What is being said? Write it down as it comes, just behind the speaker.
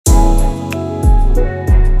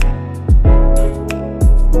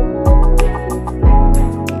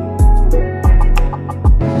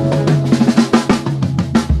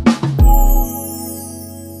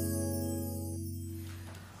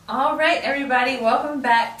everybody. Welcome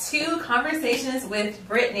back to Conversations with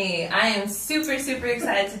Brittany. I am super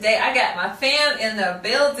excited today. I got my fam in the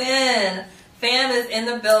building. Fam is in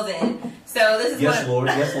the building. So this is Yes, Lord.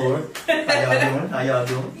 How y'all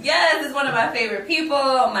doing? Yes, this is one of my favorite people,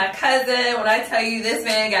 my cousin. When I tell you, this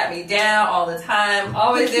man got me down all the time,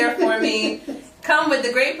 always there for me. Come with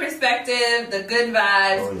the great perspective, the good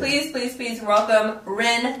vibes. Oh, yeah. Please welcome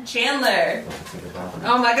Ren Chandler.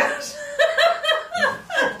 Oh my gosh.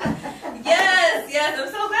 Yes, I'm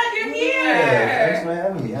so glad you're here. Yeah, thanks for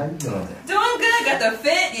having me. How you doing? Doing good. Got the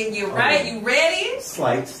fit. You right? You ready?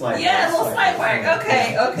 Slight. Yeah, a little slight work.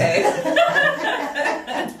 Okay. All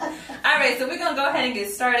right, so we're gonna go ahead and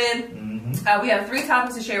get started. We have 3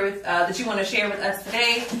 topics to share with that you want to share with us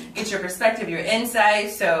today. Get your perspective, your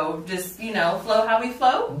insight. So just flow how we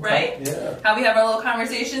flow, right? Yeah. How we have our little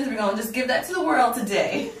conversations. We're gonna just give that to the world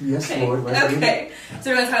today. Yes, okay. Lord. Okay.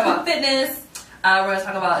 So we're gonna talk about fitness. We're going to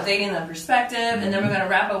talk about dating and perspective, and then we're going to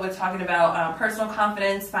wrap up with talking about personal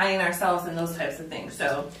confidence, finding ourselves, and those types of things.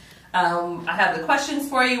 So I have the questions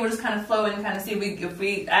for you. We'll just kind of flow and kind of see if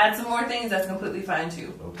we add some more things. That's completely fine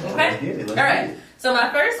too. Okay? Let's all right. So my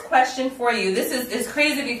first question for you. This is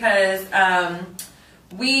crazy because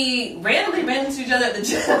we randomly ran into each other at the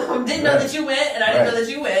gym. Didn't know that you went, and I didn't know that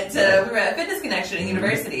you went. We were at Fitness Connection at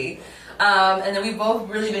university. And then we've both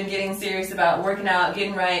really been getting serious about working out,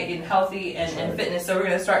 getting right, getting healthy, and fitness. So we're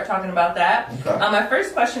going to start talking about that. Okay. My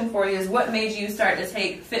first question for you is, what made you start to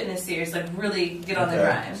take fitness serious, like really get on the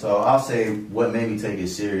grind? So I'll say what made me take it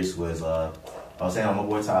serious was, I was saying my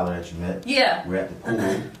boy Tyler that you met. Yeah. We're at the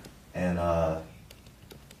pool, and a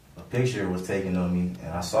picture was taken of me,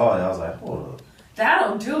 and I saw it. I was like, hold up.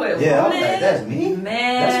 That'll do it. Yeah, I was like, that's me?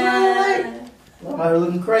 Man. That's what I'm like,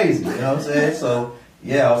 looking crazy, you know what I'm saying? So...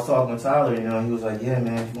 yeah, I was talking with Tyler, he was like, yeah,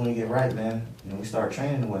 man, if you want to get right, man, we start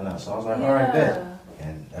training and whatnot. So I was like, all right, bet.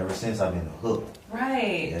 And ever since, I've been hooked.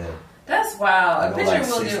 Right. Yeah. That's wild. I go like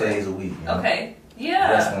 6 days a week. Okay.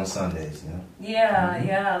 Yeah. Rest on Sundays,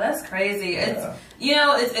 Yeah, that's crazy.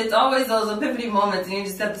 Yeah. It's always those epiphany moments, and you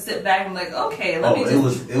just have to sit back and like, okay, let me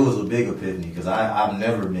just... it was a big epiphany, because I've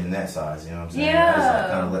never been that size, you know what I'm saying? Yeah. I just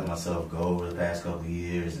kind of let myself go over the past couple of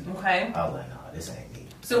years. And okay. I was like, nah, this ain't me.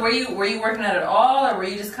 So were you working out at all, or were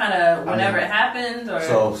you just kind of whenever it happened? Or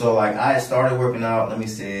so like I started working out. Let me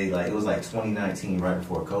say, like it was like 2019, right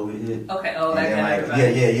before COVID hit. Okay. Oh, that kind of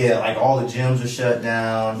yeah. Like all the gyms were shut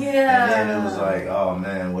down. Yeah. And then it was like, oh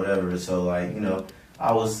man, whatever. So like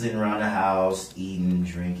I was sitting around the house eating,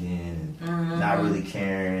 drinking, and not really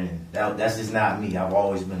caring. And that's just not me. I've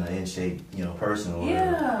always been an in shape person. Or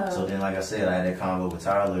whatever. Yeah. So then, like I said, I had that convo with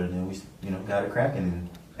Tyler, and then we got it cracking. And,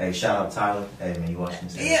 hey, shout out Tyler. Hey, man, you watching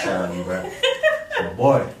this? Yeah. Shout out you, bro. Oh,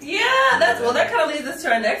 boy. Yeah, that kind of leads us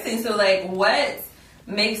to our next thing. So, like, what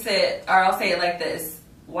makes it, or I'll say it like this,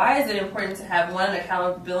 why is it important to have one, an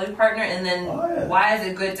accountability partner, and then why is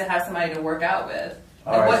it good to have somebody to work out with?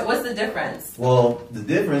 Like, what's the difference? Well, the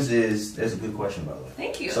difference is, that's a good question, by the way.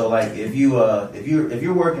 Thank you. So, like, if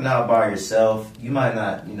you're working out by yourself, you might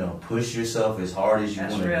not, push yourself as hard as you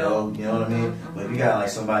want to go, you know what I mean? But if you got, like,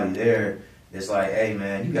 somebody there, it's like, hey,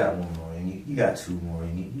 man, you got 1 more in you. You got 2 more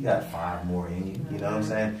in you. You got 5 more in you. You know what I'm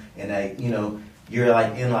saying? And, like, you're,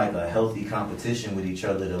 like, in, like, a healthy competition with each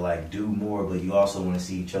other to, like, do more, but you also want to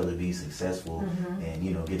see each other be successful and,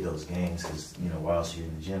 get those gains because, what else you're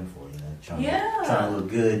in the gym for, trying to look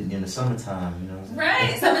good in the summertime,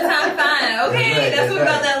 Right, summertime fine. Okay, that's what we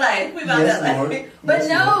about that life. We about that life. Lord. But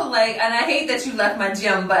like, and I hate that you left my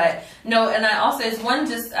gym, but no, and I also, it's one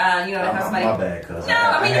just, to have somebody. My bad, cuz. No,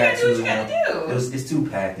 I mean, you gotta do what you gotta do. It's too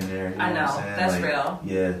packed in there. I know, that's like, real.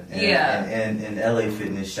 Yeah. And LA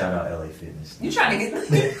Fitness, shout out LA Fitness. You trying to get.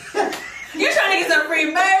 You're trying to get some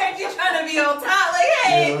free merch. You're trying to be on top. Like,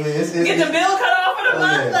 hey, get the bill cut off for the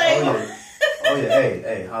month.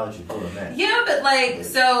 Hey, holla at you pulling that. Yeah, but like,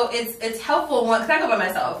 so it's helpful because I go by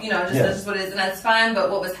myself, that's just what it is, and that's fine. But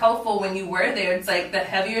what was helpful when you were there, it's like the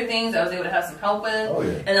heavier things I was able to have some help with. Oh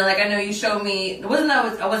yeah. And then like I know you showed me, it wasn't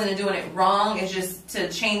I wasn't doing it wrong. It's just to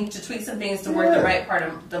tweak some things to work the right part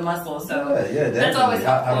of the muscle. So that's always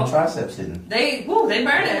helpful. How the triceps hitting? They burning. But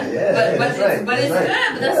it's good. But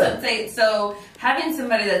that's what I'm saying. So having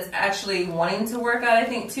somebody that's actually wanting to work out, I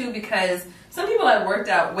think too, because some people I've worked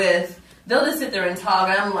out with, they'll just sit there and talk,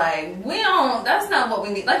 and I'm like, that's not what we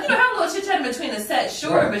need. Like, have a little chit-chat in between the set,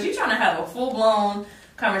 sure, but you're trying to have a full-blown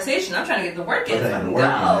conversation. I'm trying to get the work in from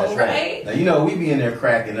go, right? Now, we be in there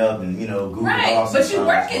cracking up and, goofing off. But you're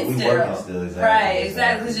working still. We working still, exactly. Right,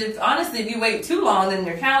 exactly. Because honestly, if you wait too long, then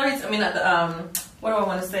your calories, not the what do I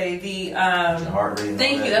want to say? The your heart rate.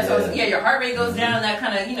 Thank you. That's what I was, your heart rate goes down, and that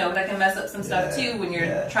kind of that can mess up some stuff too when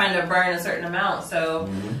you're trying to burn a certain amount. So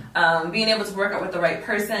being able to work out with the right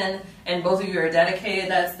person and both of you are dedicated,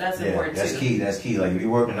 that's important that's too. key. That's key. Like if you're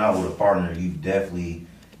working out with a partner, you definitely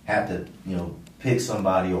have to pick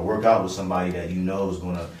somebody or work out with somebody that you know is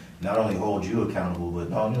going to not only hold you accountable, but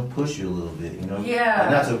push you a little bit. Yeah.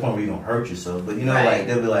 Like, not to the point where you're gonna hurt yourself, but like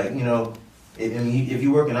they'll be like if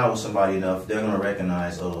you're working out with somebody enough, they're going to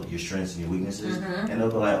recognize, your strengths and your weaknesses. And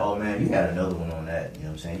they'll be like, oh, man, you had another one on that. You know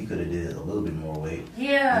what I'm saying? You could have did a little bit more weight.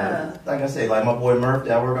 Yeah. Like I said, like my boy Murph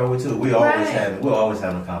that I work out with, too. We're always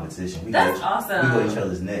having a competition. That's awesome. We go each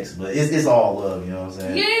other's necks, but it's all love, you know what I'm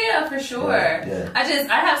saying? Yeah, for sure. Yeah. I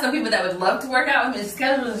have some people that would love to work out with me.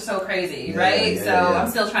 Schedules are so crazy, right? I'm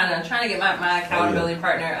still trying to get my accountability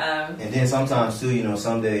partner. And then sometimes, too,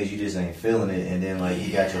 some days you just ain't feeling it, and then, like,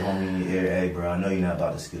 you got your homie in your ear, hey, bro, I know you're not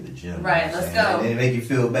about to skip the gym. Right, let's go. And it make you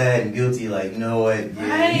feel bad and guilty, like, you know what, you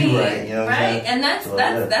right, you know what I'm saying? And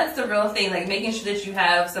that's the real thing, like making sure that you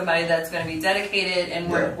have somebody that's going to be dedicated and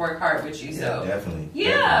work hard with you. So definitely. Yeah.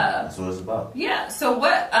 Definitely. That's what it's about. Yeah. So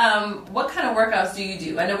what kind of workouts do you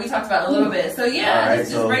do? I know we talked about it a little bit. So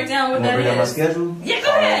just break down what that is. Break down my schedule? Yeah, go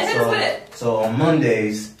ahead. Hit us with it. So on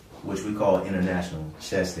Mondays, which we call International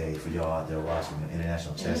Chest Day for y'all out there watching,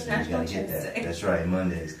 International Chest Day. You gotta get that. That's right,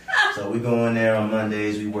 Mondays. So we go in there on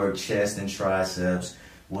Mondays, we work chest and triceps.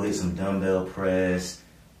 We'll hit some dumbbell press,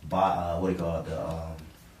 the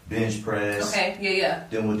bench press. Okay, yeah.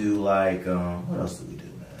 Then we'll do like, what else do we do,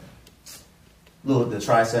 man? The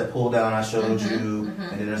tricep pull down I showed you,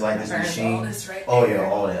 and then there's like this machine. All this right all there.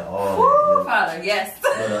 All that. Woo, Father, yes.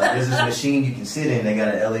 There's this machine you can sit in. They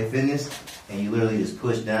got an LA Fitness. And you literally just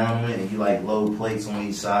push down on it, and you like load plates on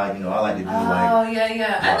each side. I like to do I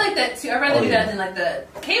like that too. I'd rather do that than like the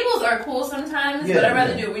cables are cool sometimes, but I'd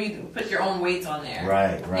rather do it where you put your own weights on there.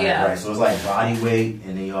 Right. So it's like body weight,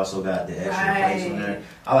 and then you also got the extra plates on there.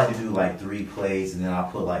 I like to do like 3 plates, and then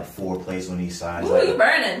I'll put like 4 plates on each side. Ooh, you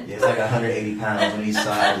burning? Yeah, it's like 180 pounds on each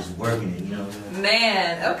side, just working it.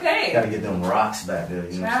 Man, okay. Got to get them rocks back there.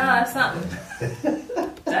 That's something.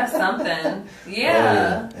 That's something.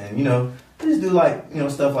 Yeah. And just do like,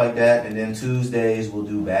 stuff like that. And then Tuesdays we'll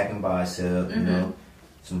do back and bicep,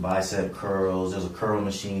 some bicep curls. There's a curl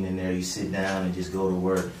machine in there. You sit down and just go to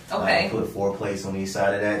work. Okay. Put 4 plates on each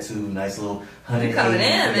side of that too. Nice little 180. Coming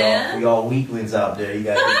in, man. We all weaklings out there. You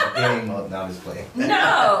got to get the game up. Now I'm just playing.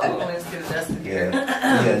 No. Let's do this.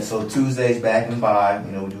 Yeah. So Tuesdays back and bi,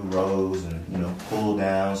 we do rows and, pull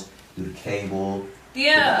downs, do the cable.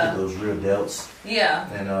 Yeah. Those rear delts. Yeah.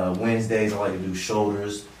 And Wednesdays I like to do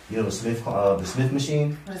shoulders. The Smith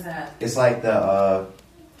machine. What is that? It's like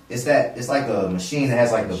it's like a machine that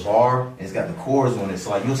has like the bar and it's got the cords on it. So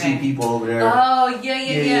like you'll see people over there. Oh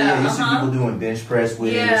yeah. You see people doing bench press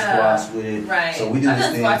with it, squats with it. Right. So we do I've this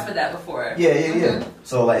done thing. squats with that before. Yeah.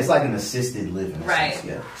 So like it's like an assisted living. Right. Sense,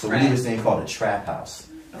 yeah. So we do this thing called a trap house.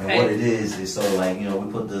 And what it is so like,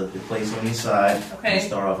 we put the plates on each side. Okay. You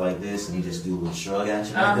start off like this and you just do a little shrug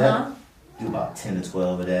action like that. Do about 10 to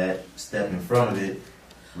 12 of that. Step in front of it.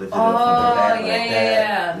 Lift it up from the back like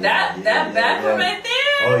that. That back one right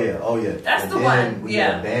there. Oh yeah. That's the one. We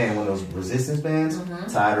get a band, one of those resistance bands,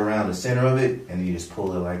 tied around the center of it, and you just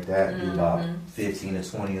pull it like that. Do about 15 to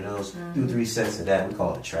 20 of those. Do 3 sets of that. We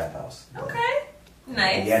call it a trap house. Okay.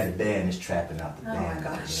 Nice. And you have the band is trapping out the band. Oh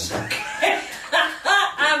my gosh.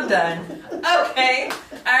 I'm done. Okay.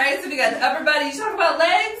 All right. So we got the upper body. You talk about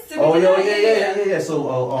legs? Yeah. So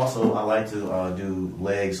also I like to do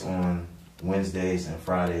legs on Wednesdays and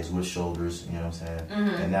Fridays with shoulders, you know what I'm saying?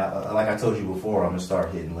 And now, like I told you before, I'm gonna start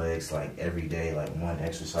hitting legs like every day, like one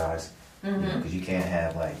exercise. Because you can't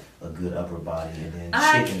have like a good upper body and then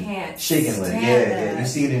shaking legs. Yeah. You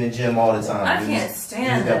see it in the gym all the time. I can't stand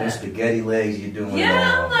that. You got them spaghetti legs you're doing.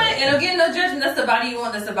 Yeah, I'm like, and again, no judgment. That's the body you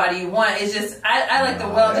want. That's the body you want. It's just I like the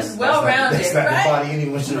well-rounded, that's not right? the body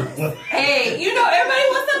anyone should want. Hey, everybody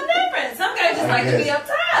wants something different. Some guys just like to be up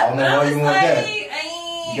top. I don't know why you want that.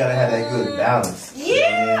 You gotta have that good balance.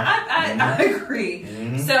 Yeah, I agree.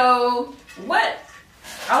 So what?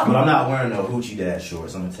 But I'm not wearing no hoochie dad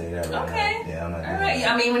shorts. I'm gonna tell you that right now. Yeah, I'm not doing that.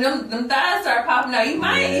 I mean, when them thighs start popping out, you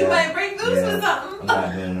might break loose or something. I'm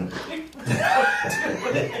not doing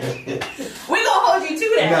it. We gonna hold you to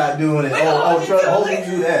that. I'm not doing it. Hold me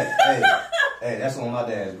to that. Hey, that's on my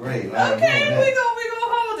dad's grave. Okay, we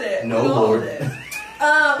gonna hold it. No, Lord.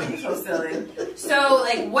 You're so silly. So,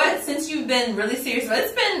 like, since you've been really serious,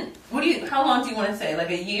 it's been, how long do you want to say? Like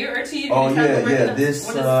a year or 2 years? This,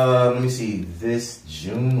 let me see, this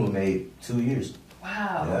June will make 2 years. Wow.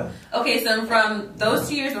 Wow. Yeah. Okay, so from those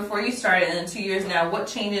 2 years before you started and 2 years now, what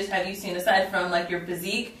changes have you seen aside from like your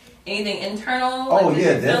physique? Anything internal? Oh like,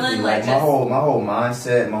 yeah, definitely. Like my whole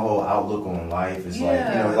mindset, my whole outlook on life is like,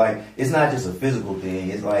 you know, like it's not just a physical thing.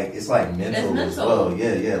 It's like mental as well.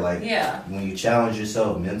 Yeah. Like when you challenge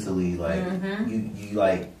yourself mentally, like you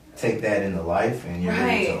like take that into life and you're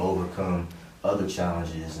able to overcome other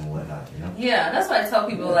challenges and whatnot, you know? Yeah, that's why I tell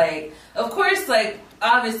people, like, of course, like,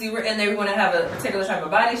 obviously we're in there, we want to have a particular type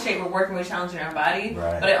of body shape, we're working with challenging our body,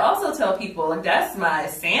 but I also tell people, like, that's my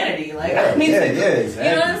sanity, like, I need to, exactly.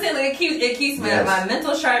 You know what I'm saying? Like, it keeps my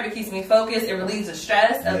mental sharp, it keeps me focused, it relieves the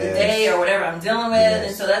stress of the day or whatever I'm dealing with,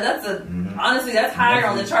 and so that's honestly, that's higher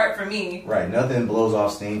on the chart for me. Right, nothing blows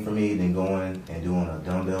off steam for me than going and doing a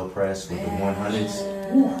dumbbell press with the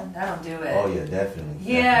 100s. That'll do it. Oh yeah, definitely.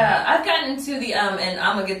 Yeah, I've gotten into the and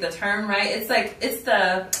I'm gonna get the term right. It's like it's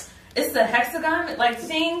the hexagon like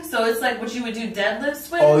thing. So it's like what you would do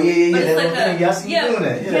deadlifts with. Oh yeah. But it's doing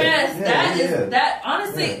that. Yeah. Yes, that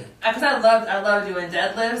honestly, because I love doing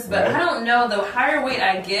deadlifts, but I don't know, the higher weight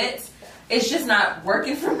I get, it's just not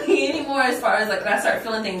working for me anymore as far as like I start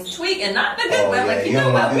feeling things tweak and not the good way. I'm like, you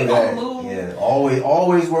know what, we gonna move. Yeah,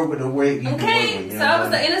 always work with the weight. Okay, so I was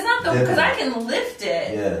like, and it's not the because I can lift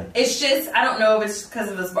it. Yeah, it's just I don't know if it's because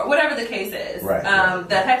of this, whatever the case is. Right.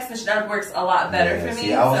 The hex machine that works a lot better for me.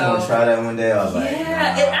 See, I was gonna try that one day. I was like, it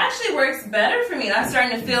actually works better for me. And I'm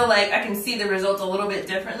starting to feel like I can see the results a little bit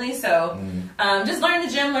differently. So. Just learning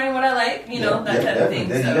the gym, learning what I like, you know, that type of thing.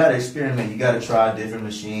 Then you gotta experiment. You gotta try different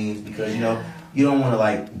machines because you know you don't want to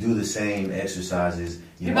like do the same exercises.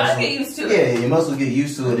 Your body get used to it. Yeah, your muscles get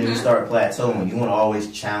used to it, and you start plateauing. You want to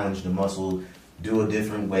always challenge the muscle, do a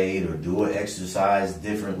different weight or do an exercise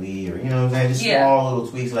differently, or you know what I'm saying, just small little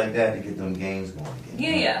tweaks like that to get them gains going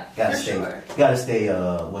again. Yeah, Gotta stay.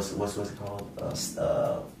 What's it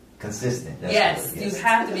called? Consistent. Yes, you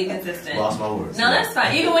have to be consistent. Lost my words. No, that's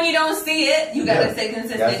fine. Even when you don't see it, you gotta stay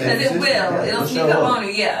consistent because it will. Yeah, it'll sneak up on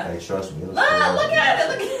you. Yeah. Hey, trust me. Look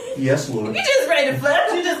at it. Yes, Lord. You just ready to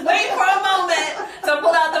flex. You just wait for a moment to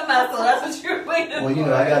pull out the muscle. That's what you're waiting for. Well, you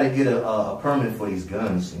know, I gotta get a permit for these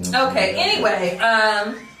guns. You know, okay. Anyway,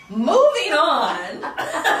 moving on.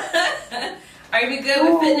 Are you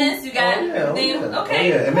good with fitness? You got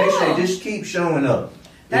Okay. And cool. make sure you just keep showing up.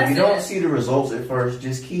 If you don't see the results at first,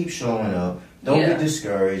 just keep showing up. Don't get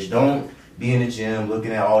discouraged. Don't be in the gym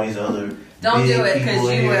looking at all these other don't big do it people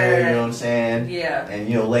in there, you know what I'm saying? Yeah. And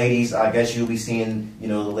you know, ladies, I guess you'll be seeing, you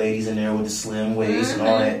know, the ladies in there with the slim waist and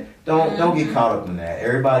all that. Don't get caught up in that.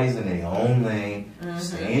 Everybody's in their own lane.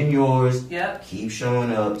 Stay in yours. Yep. Keep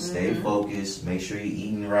showing up. Stay focused. Make sure you're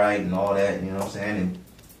eating right and all that. You know what I'm saying? And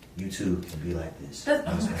you too can be like this.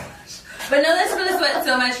 But no, that's really sweet.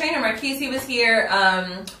 So my trainer Marquise, he was here.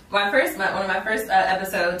 One of my first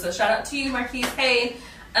episodes. So shout out to you, Marquise. Hey,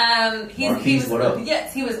 Marquise, what up?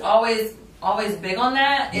 Yes, he was always big on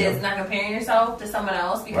that. Is not comparing yourself to someone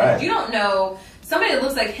else because you don't know. Somebody that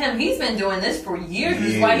looks like him, he's been doing this for years. Which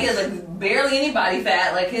is why he has like barely any body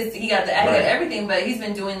fat. Like he got everything, but he's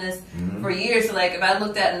been doing this for years. So like if I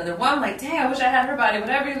looked at another one, I'm like, dang, I wish I had her body.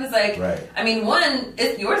 Whatever. He was like, I mean, one,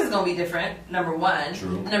 yours is gonna be different. Number one.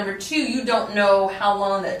 True. Number two, you don't know how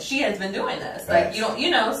long that she has been doing this. Like you don't, you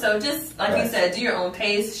know. So just like you said, do your own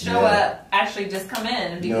pace, show up, actually just come in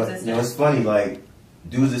and be consistent. You know, it's funny. Like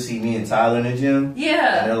dudes that see me and Tyler in the gym, and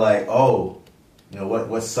they're like, oh. You know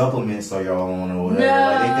what supplements are y'all on or whatever? No.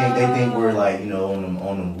 Like they think we're like, you know, on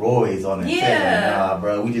them roids on that shit. Like, nah,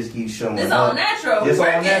 bro, we just keep showing up. It's all natural. It's all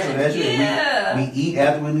natural. That's it. We eat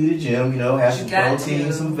after we leave the gym. You know, have some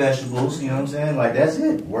protein, some vegetables. You know what I'm saying? Like that's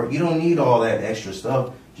it. Work. You don't need all that extra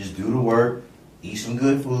stuff. Just do the work. Eat some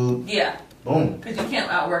good food. Yeah. Boom. Because you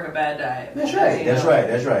can't outwork a bad diet. That's right.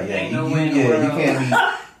 That's right. Yeah. You can't be.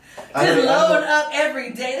 Just load up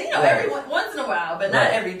every day. You know, once in a while, but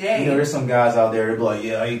not every day. You know, there's some guys out there that be like,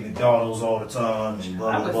 I eat McDonald's all the time and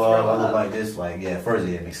blah, blah, blah. I look like this. Like, first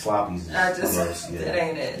they make sloppies. It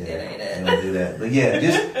ain't it. You don't do that. But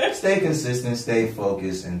just stay consistent, stay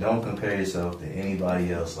focused, and don't compare yourself to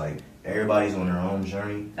anybody else. Like, everybody's on their own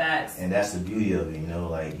journey. Facts. And that's the beauty of it, you know,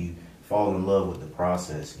 like you fall in love with the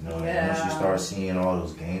process, you know, and once you start seeing all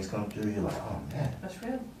those gains come through, you're like, oh man. That's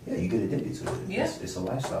real. Yeah, you get addicted to it. Yeah. It's a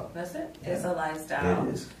lifestyle. That's it. Yeah. It's a lifestyle. Yeah,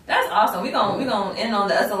 it is. That's awesome. We're gonna end on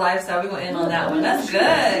that's a lifestyle. We're gonna end on that one. That's good.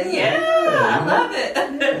 Yeah, I love it.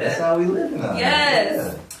 That's how we live now. Yes.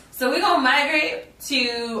 Yeah. So we're gonna migrate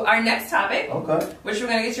to our next topic. Okay. Which we're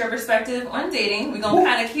gonna get your perspective on dating. We're gonna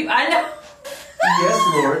kind of keep. I know. Yes,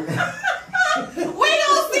 Lord. We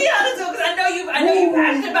gonna see how to do it because I know you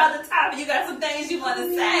passionate about the topic. You got some things you want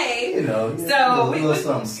to say. You know, so a little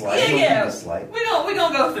something slight. Yeah. We're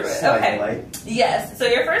gonna go through it. Slight, okay. Light. Yes. So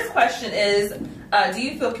your first question is, do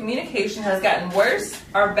you feel communication has gotten worse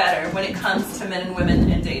or better when it comes to men and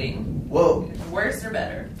women and dating? Well, worse or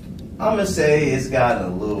better? I'm gonna say it's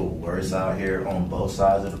gotten a little worse out here on both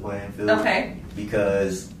sides of the playing field. Okay.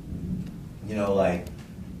 Because, you know, like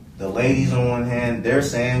the ladies on one hand, they're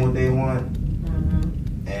saying what they want,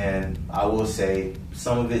 and I will say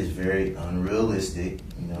some of it is very unrealistic.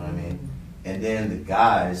 You know what I mean? And then the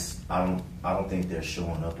guys, I don't think they're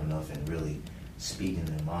showing up enough and really speaking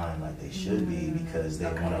their mind like they should be, because they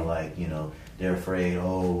want to, like, you know, they're afraid.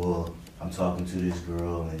 Oh, well, I'm talking to this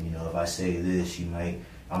girl, and, you know, if I say this,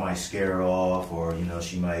 I might scare her off, or, you know,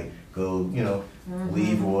 she might go, you know,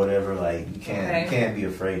 leave or whatever. Like, you can't be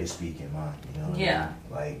afraid to speak your mind. You know what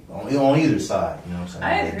I mean? Like on either side. You know what I'm saying?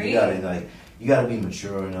 I agree. You gotta be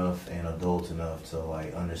mature enough and adult enough to,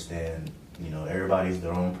 like, understand. You know, everybody's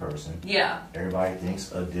their own person. Yeah. Everybody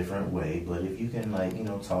thinks a different way, but if you can, like, you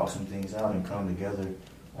know, talk some things out and come together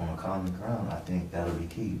on a common ground, I think that'll be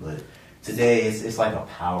key. But today, it's like a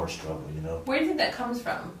power struggle. You know. Where do you think that comes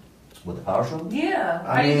from? With the power struggle? Yeah.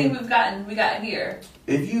 How do you think we got here?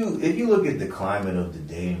 If you look at the climate of the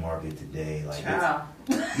dating market today, like that's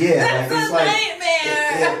it's a like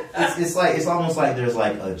nightmare. It's almost like there's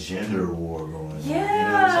like a gender war going on. Yeah. You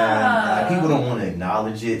know what I'm saying? Like, people don't want to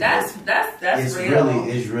acknowledge it. That's it's real.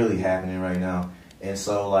 It's really happening right now. And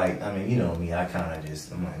so, like, I mean, you know me, I kind of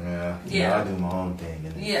just, I'm like, you know, I do my own thing,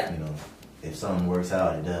 and you know, if something works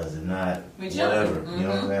out, it does. If not, whatever. You know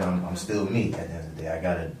what I'm saying? I'm still me at the end of the day. I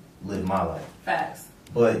gotta live my life. Facts.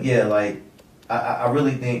 But yeah, like, I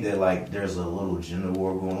really think that, like, there's a little gender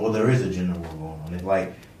war going on. Well, there is a gender war going on. If,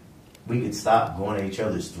 like, we could stop going at each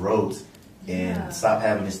other's throats and stop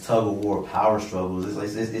having this tug of war power struggles.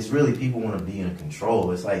 It's really people want to be in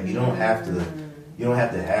control. It's like you don't have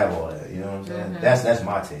to have all that. You know what I'm saying? That's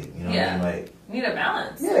my take. You know what I mean? Like, you need a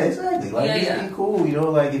balance. Yeah, exactly. Like, just be cool. You know,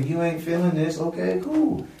 like, if you ain't feeling this, okay,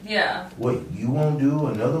 cool. Yeah. What you won't do,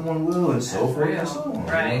 another one will, and so forth and so on.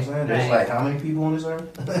 Right. You know what I'm saying? There's like how many people on this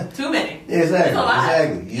earth? Too many. Yeah, exactly. A lot.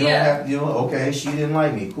 Exactly. You don't have. You know, okay, she didn't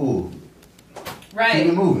like me. Cool. Right. Keep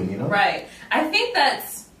it moving. You know. Right. I think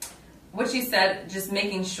that's what you said. Just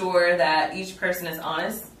making sure that each person is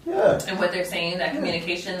honest. Yeah. And what they're saying, that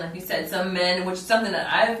communication, like you said, some men, which is something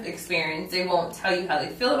that I've experienced, they won't tell you how they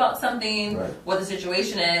feel about something, what the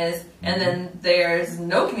situation is, and then there's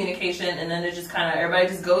no communication, and then it just kind of, everybody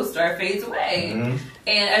just ghosts or fades away.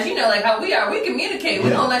 And as you know, like how we are, we communicate, we're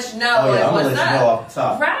going to let you know what's up. You know off the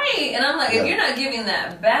top. Right. And I'm like, if you're not giving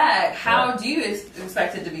that back, how do you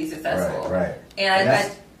expect it to be successful? Right.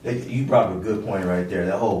 And you brought up a good point right there.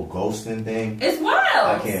 That whole ghosting thing. It's wild.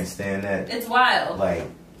 I can't stand that. It's wild. Like,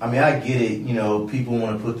 I mean, I get it. You know, people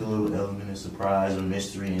want to put the little element of surprise or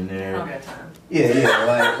mystery in there. I don't got time. Yeah.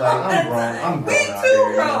 Like I'm grown. I'm grown out there.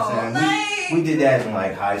 You know what I'm saying? We did that in,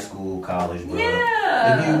 like, high school, college, bro.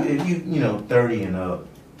 Yeah. If you know, 30 and up,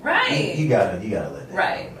 right? You gotta let that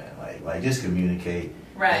go, man. Like just communicate.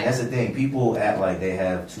 Right. And that's the thing. People act like they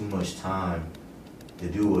have too much time to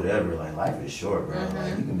do whatever. Like, life is short, bro.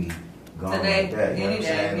 Like, you can be gone today, like that. You know what I'm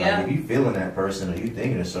saying? Yeah. Like, if you feeling that person or you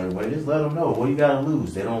thinking a certain way, just let them know. What you gotta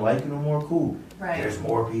lose? They don't like you no more. Cool. Right. There's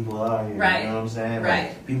more people out here. Right. You know what I'm saying? Right.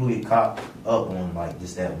 Like, people get caught up on, like,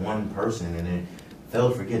 just that one person, and then fail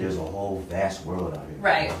to forget there's a whole vast world out here.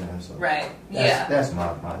 Right. You know what I'm saying? So right.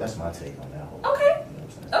 That's my take on that whole. Okay.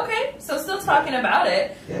 Okay, so still talking about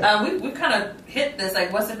it, we've kind of hit this,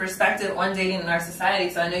 like, what's the perspective on dating in our society?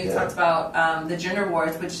 So I know you talked about the gender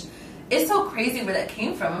wars, which is so crazy where that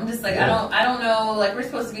came from. I'm just like, I don't know, like, we're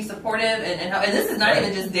supposed to be supportive, and this is not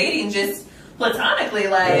even just dating, just platonically,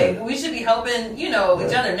 like, we should be helping, you know,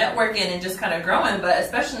 each other, networking and just kind of growing, but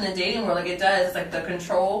especially in the dating world, like, it does, like, the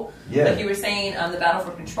control, like you were saying, the battle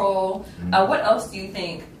for control. What else do you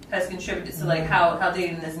think has contributed to, like, how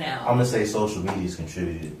dating is now? I'm gonna say social media's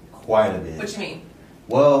contributed quite a bit. What you mean?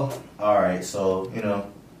 Well, all right, so, you know,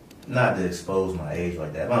 not to expose my age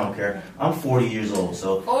like that, but I don't care. I'm 40 years old,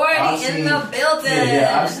 so 40 in the building.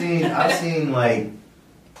 Yeah, I've seen like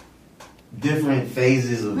different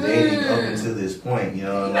phases of dating up until this point. You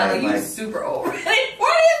know, like super old. 40 is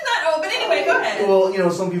not old, but anyway, go ahead. Well, you know,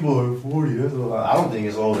 some people are 40. That's I don't think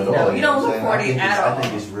it's old at all. No, you don't look 40 at all. I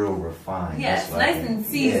think it's real refined. Yes, nice and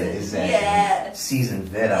seasoned. Yeah, exactly. Yeah. Seasoned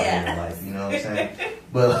vet out here in life. You know what I'm saying?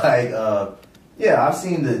 But like, I've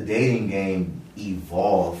seen the dating game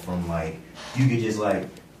evolve from, like, you could just, like,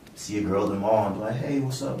 see a girl at the mall and be like, hey,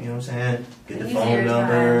 what's up? You know what I'm saying? Get the phone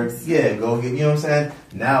number. Yeah, go get, you know what I'm saying?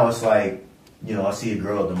 Now it's like, you know, I see a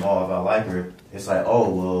girl at the mall, if I like her, it's like, oh,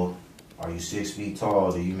 well, are you 6 feet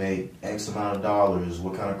tall? Do you make X amount of dollars?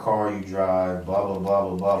 What kind of car you drive? Blah, blah, blah,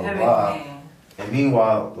 blah, blah, blah, blah. And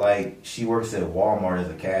meanwhile, like, she works at Walmart as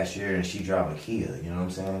a cashier and she drives a Kia, you know what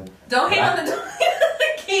I'm saying? Don't hate on the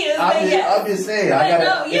Kias. I'm just saying,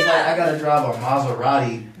 it's like I gotta drive a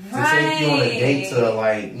Maserati to take you on a date to,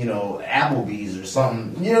 like, you know, Applebee's or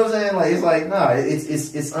something. You know what I'm saying? Like, it's like, nah,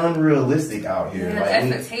 it's unrealistic out here. Yeah, like,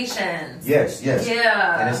 expectations. Yes.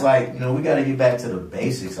 Yeah. And it's like, you know, we gotta get back to the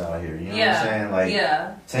basics out here. You know what I'm saying?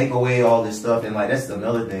 Like, take away all this stuff. And, like, that's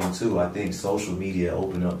another thing, too. I think social media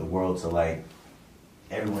opened up the world to, like,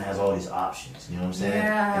 everyone has all these options. You know what I'm saying?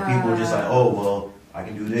 Yeah. And people are just like, oh, well, I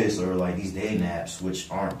can do this, or like these dating apps, which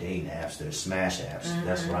aren't dating apps, they're smash apps. Mm-hmm.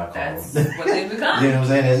 That's what I call them. That's what they become. You know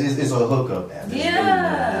what I'm saying? It's a hookup app. That's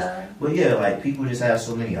yeah. But yeah, like people just have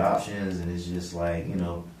so many options, and it's just like, you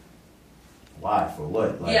know, why? For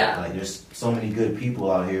what? Like, like there's so many good people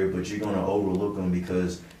out here, but you're gonna overlook them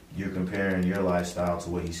because you're comparing your lifestyle to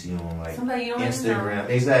what you see on like Instagram.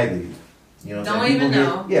 Exactly. You know what I'm saying? Don't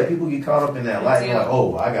even know. People get caught up in that life. Like,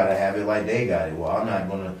 oh, I gotta have it like they got it. Well, I'm not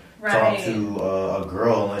gonna talk to a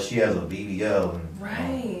girl unless she has a BBL. And,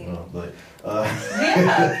 but but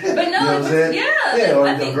no, you know what I'm saying? Yeah,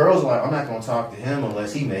 or the girl's like, I'm not gonna talk to him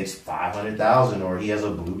unless he makes $500,000 or he has a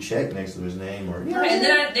blue check next to his name, or and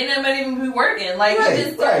they might even be working. Like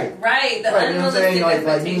the you know what I'm saying?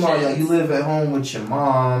 Like meanwhile, you live at home with your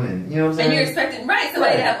mom, and you know what I'm saying. And you're expecting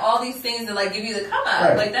somebody to have all these things to like give you the come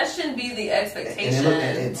up. Like that shouldn't be the expectation.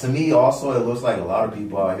 And to me, also, it looks like a lot of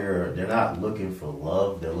people out here, they're not looking for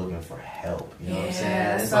love, they're looking for help. You know what I'm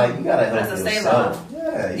saying? It's like you gotta help yourself. You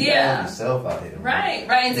gotta help yourself out here. Right.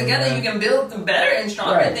 And together you can build some better and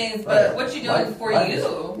stronger things. But what you doing for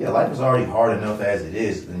you? Life is already hard enough as it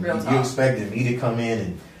is. And you expecting me to come in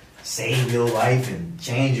and save your life and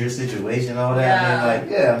change your situation, all that.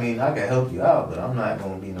 I mean, I can help you out, but I'm not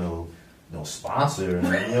gonna be no sponsor. You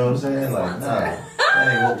know what I'm saying? Like, nah, that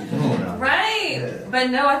ain't what we doing now. Right. Yeah. But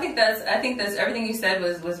no, I think that's everything you said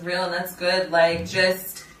was real, and that's good. Like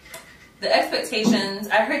just the expectations.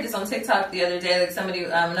 I heard this on TikTok the other day. Like somebody,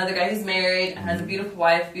 another guy who's married, has a beautiful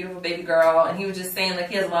wife, beautiful baby girl, and he was just saying like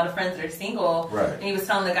he has a lot of friends that are single. Right. And he was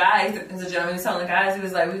telling the guys, as a gentleman, he was telling the guys, he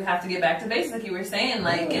was like, we have to get back to basics, like you were saying,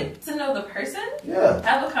 like get to know the person. Yeah.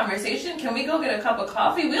 Have a conversation. Can we go get a cup of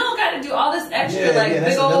coffee? We don't got to do all this extra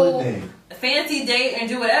big old fancy date and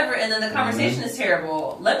do whatever, and then the conversation is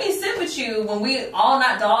terrible. Let me sit with you when we all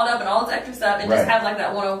not dolled up and all this extra stuff, and just have like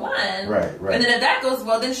that one-on-one. Right. And then if that goes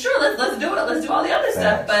well, then sure, let's do it. Let's do all the other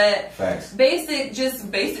stuff. But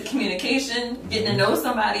basic communication, getting to know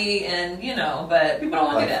somebody, and but people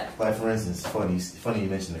don't want to do that. Like for instance, funny you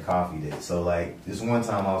mentioned the coffee date. So like this one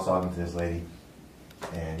time I was talking to this lady,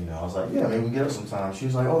 and I was like, yeah, maybe we can get up sometime. She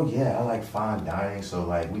was like, oh yeah, I like fine dining, so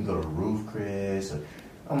like we can go to Roof Chris.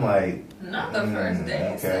 I'm like, not the first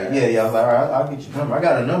day. Okay. Yeah. I was like, all right, I'll get your number. I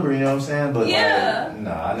got a number, you know what I'm saying? But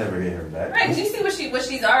I never hit her back. Right, you see what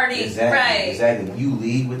she's already Exactly. When you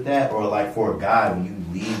lead with that, or like for a guy, when you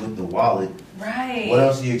lead with the wallet, right? What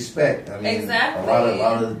else do you expect? I mean, exactly. A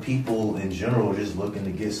lot of the people in general are just looking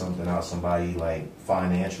to get something out of somebody, like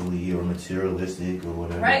financially or materialistic or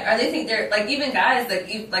whatever. Right? Or they think they're like, even guys,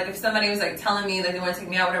 like if somebody was like telling me like they want to take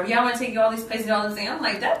me out, whatever. Yeah, I want to take you all these places, all this thing. I'm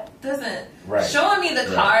like, that doesn't. Right. Showing me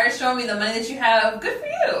the cars, showing me the money that you have, good for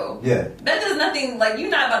you. Yeah. That does nothing. Like you're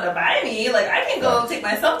not about to buy me. Like I can go take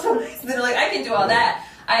myself to like I can do all that.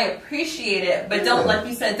 I appreciate it, but don't, like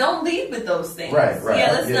you said, don't lead with those things. Right.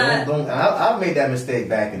 Yeah, let's not. Don't, I've made that mistake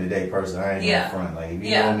back in the day, personally. I ain't in front. Like, if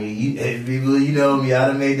you know me, if people, know me, I'd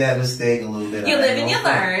have made that mistake a little bit. You live and you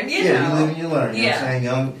learn, you know. You live and you learn. You know what I'm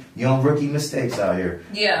saying? Young rookie mistakes out here.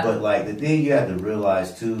 Yeah. But, like, the thing you have to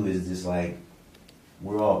realize, too, is just, like,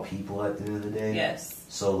 we're all people at the end of the day. Yes.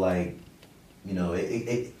 So, like,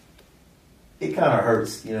 it kind of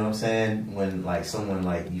hurts, you know what I'm saying, when like someone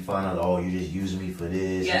like you find out, oh, you're just using me for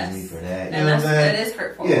this, using me for that. You know what I'm saying? That is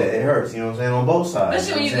hurtful. Yeah, it hurts, you know what I'm saying, on both sides.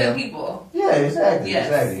 Especially when you're good people. Yeah, exactly. You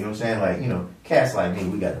know what I'm saying? Like, cats like me,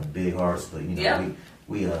 we got them big hearts, but we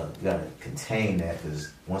gotta contain that,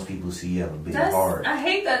 because once people see you have a big heart, I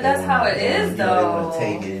hate that. That's how it is, though. They want to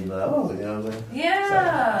take it and be like, oh, you know what I'm saying? Yeah.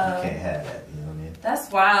 So, you can't have that.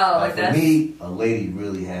 That's wild. Like for me, a lady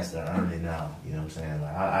really has to earn it now. You know what I'm saying?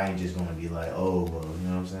 Like I ain't just gonna be like, oh, well, you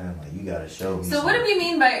know what I'm saying? Like you gotta show me. So what do we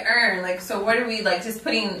mean by earn? Like, so what are we like? Just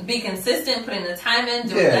be consistent, putting the time in,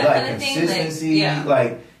 doing that like kind of thing. Consistency,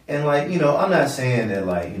 like, and like I'm not saying that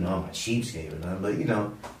like I'm a cheapskate or nothing, but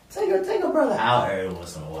Take a brother out every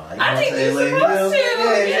once in a while. You know I think you're supposed to.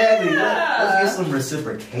 Yeah, exactly. Let's get some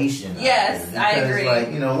reciprocation. Yes, I agree. Like,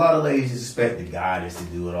 a lot of ladies expect the guy just to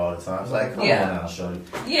do it all the time. It's like, come on now, shorty.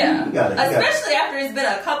 Yeah. Especially after it's been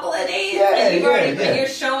a couple of days and you've already you're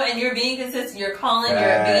showing and you're being consistent, you're calling,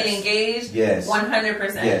 you're being engaged. Yes.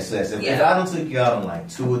 100%. Yes. If I don't take you out on like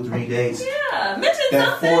 2 or 3 dates, mention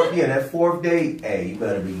something. That fourth date, hey, you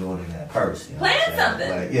better be going in that purse. Plan something.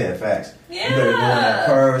 Like, facts. Yeah. You better go in that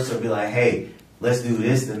purse or be like, hey, let's do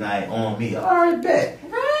this tonight on me. All right, bet.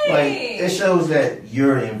 Right. Like, it shows that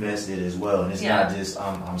you're invested as well. And it's not just,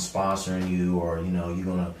 I'm sponsoring you or, you're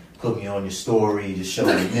going to put me on your story, just show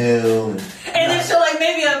the meal. And then show like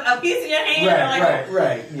maybe a piece of your hand.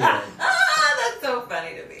 Right. Yeah. That's so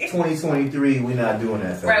funny to me. 2023, we're not doing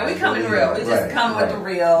that. Right, we coming real. We just come with the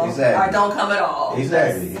real. Exactly. Or don't come at all.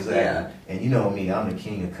 Exactly. Yeah. And you know me, I'm the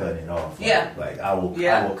king of cutting it off. Like I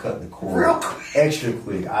will cut the cord real quick. Extra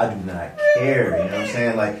quick. I do not care. You know what I'm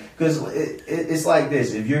saying? Like, because it's like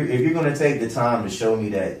this. If you're gonna take the time to show me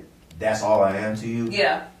that that's all I am to you,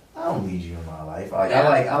 I don't need you in my life.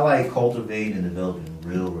 I like cultivating and developing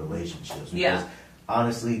real relationships. Because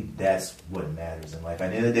honestly, that's what matters in life.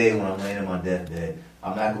 At the end of the day, when I'm laying in my deathbed,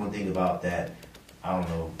 I'm not going to think about that, I don't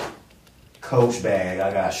know, Coach bag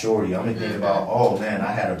I got shorty. I'm going to think about, oh man,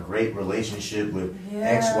 I had a great relationship with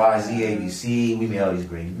X, Y, Z, ABC. We made all these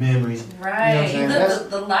great memories. Right. You lived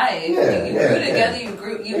the life. You grew together, you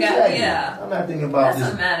grew, you got, I'm not thinking about this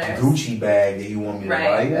Gucci bag that you want me to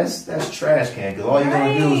buy. That's trash can. Because all you're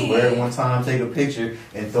going to do is wear it one time, take a picture,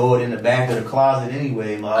 and throw it in the back of the closet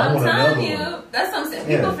anyway. I'm telling you, that's what I'm saying.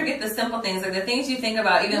 People forget the simple things. Like the things you think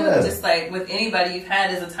about, even with just like with anybody you've had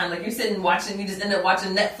as a time. Like you're sitting watching, you just end up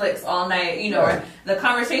watching Netflix all night. Or the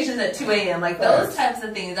conversations at 2 a.m. Like those types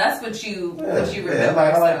of things. That's what you remember.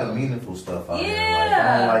 I like the meaningful stuff out there. Like,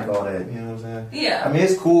 I don't like all that. You know what I'm saying? Yeah. I mean,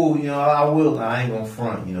 it's cool. I ain't gonna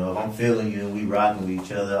front. If I'm feeling you and we rocking with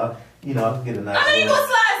each other, I can get a nice. I mean, you gonna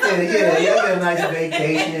slide something. Get a nice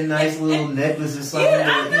vacation, nice little necklace or something.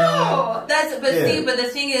 I know. But the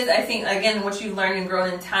thing is, I think again, what you've learned and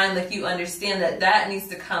grown in time, like you understand that needs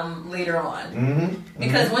to come later on.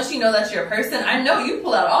 Because once you know that's your person, I know you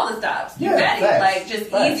pull out all the stops. You ready, like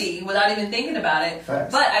just easy without even thinking about it.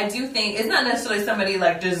 But I do think it's not necessarily somebody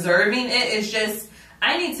like deserving it. It's just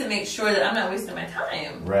I need to make sure that I'm not wasting my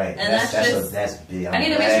time. Right. And that's big. I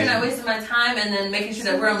need to make sure I'm not wasting my time and then making sure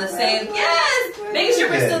that we're on the same. Making sure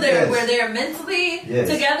we're still there. We're there mentally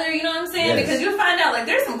together. You know what I'm saying? Because you'll find out like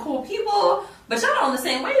there's some cool people, but y'all on the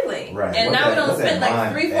same wavelength. Right. And now we don't spend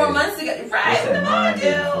like 3-4 months together. Right. What the mind do?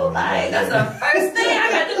 Like that's the first thing I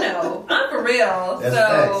got to know. I'm for real.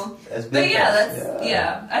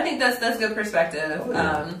 I think that's good perspective.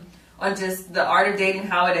 On just the art of dating,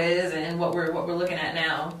 how it is, and what we're looking at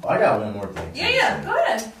now. I got one more thing. Yeah, go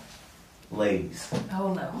ahead. Ladies.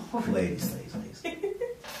 Oh no. Ladies.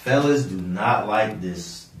 Fellas do not like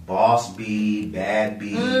this boss bee, bad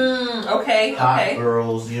bee, hot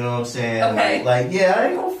girls. You know what I'm saying? Okay. Like, I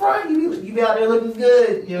ain't gonna front. You be out there looking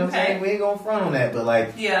good. You know what I'm saying? We ain't gonna front on that. But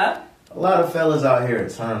like, a lot of fellas out here are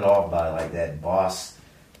turned off by like that boss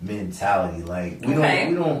mentality. Like we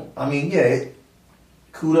don't. I mean,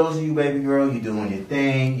 kudos to you, baby girl. You're doing your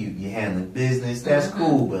thing. You handling business. That's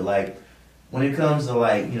cool. But like, when it comes to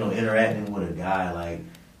like, interacting with a guy, like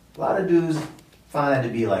a lot of dudes find that to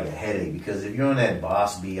be like a headache because if you're on that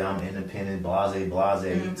boss beat, I'm independent, blase,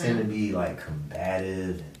 you tend to be like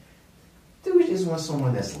combative. And dudes just want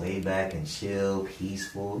someone that's laid back and chill,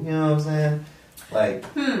 peaceful. You know what I'm saying? Like,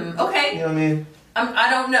 okay. You know what I mean? I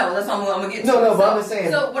don't know. That's what I'm going to get to. No, but I'm just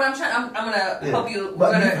saying. So what I'm going to help you.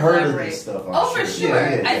 But we're going to heard of this stuff. For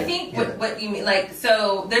sure. I think what you mean, like,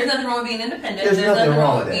 so there's nothing wrong with being independent. There's nothing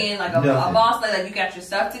wrong with being like a boss, like you got your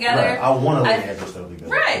stuff together. Right. I want to have your stuff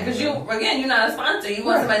together. Right, because you're not a sponsor. You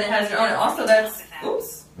want somebody that has your own. And also, that's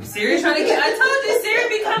Siri trying to get. I told you, Siri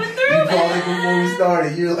be coming through. You called it before we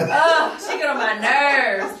started. You're like, she get on my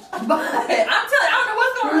nerves. But I'm telling you, I don't know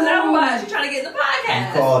what's going on. That's why she's trying to get in the podcast.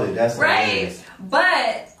 You called it. That's right.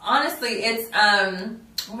 But honestly, it's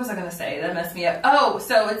what was I gonna say? That messed me up. Oh,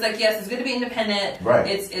 so it's like yes, it's good to be independent. Right.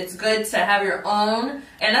 It's good to have your own,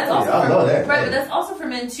 and that's also I love that, right. But that's also for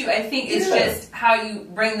men too. I think it's just how you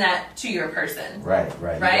bring that to your person. Right.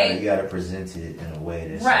 You gotta present it in a way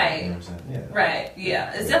that's right. You know what I'm saying? Yeah. Right.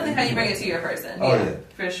 Yeah. It's definitely how you bring it to your person. Yeah.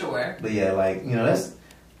 For sure. But like that's.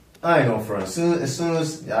 I ain't gonna front. As soon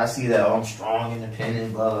as I see that I'm strong,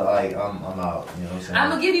 independent, blah, blah, like I'm out. You know what I'm saying? I'm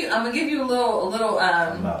gonna give you a little.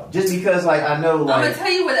 I'm out. Just because like I know like I'm gonna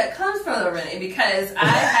tell you where that comes from, though, Renny. Because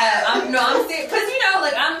I'm serious. Because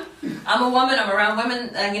like I'm I'm a woman. I'm around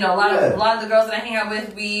women. You know, a lot of the girls that I hang out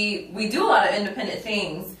with, we do a lot of independent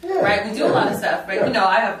things, right? We do a lot of stuff, right? You know,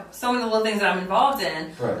 I have so many little things that I'm involved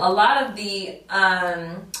in. Right. A lot of the,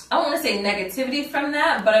 I don't want to say negativity from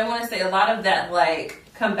that, but I want to say a lot of that like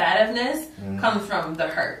combativeness comes from the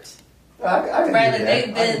hurt. Right,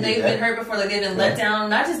 like they've been hurt before, like they've been let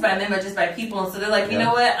down, not just by men, but just by people, and so they're like, you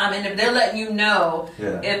know what, they're letting you know,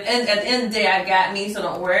 if and at the end of the day, I got me, so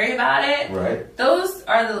don't worry about it. Right. Those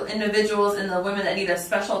are the individuals and the women that need a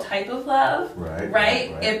special type of love,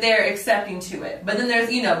 right? If they're accepting to it. But then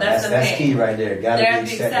there's, you know, that's key right there. Gotta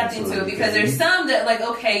be accepting to it because there's some that like,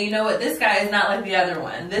 okay, you know what, this guy is not like the other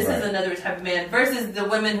one. This is another type of man. Versus the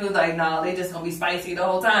women who like, no, they just gonna be spicy the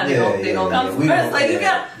whole time. They gonna come first. Like you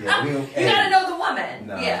gotta know the woman.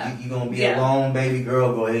 No, you gonna be alone, baby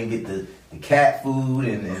girl. Go ahead and get the cat food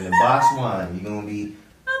and the box wine. You're gonna be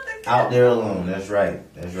out there alone. That's right.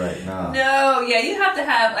 Nah. No, you have to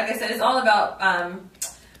have, like I said, it's all about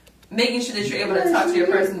making sure that you're able to talk to your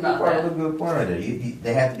person about that. That's a good point right there.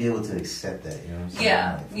 They have to be able to accept that. You know what I'm saying?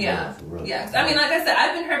 Yeah. I mean, like I said,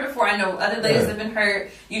 I've been hurt before. I know other ladies have been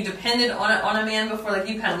hurt. You depended on a man before, like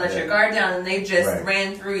you kind of let your guard down, and they just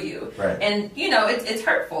ran through you. Right. And you know, it's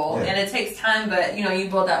hurtful and it takes time, but you know, you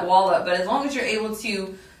build that wall up. But as long as you're able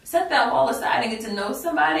to set that wall aside and get to know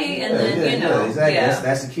somebody, and then you know, exactly.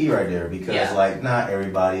 That's the key right there, because like not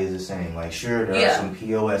everybody is the same. Like sure, there are some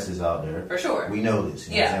POSs out there for sure. We know this,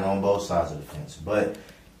 you know what I'm saying, on both sides of the fence, but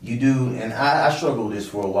you do, and I struggled with this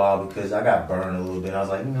for a while because I got burned a little bit. I was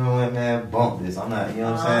like, you know what, man, bump this. I'm not, you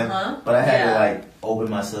know what I'm saying, but I had to like open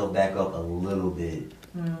myself back up a little bit.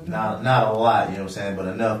 Not a lot, you know what I'm saying, but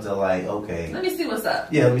enough to like, okay, let me see what's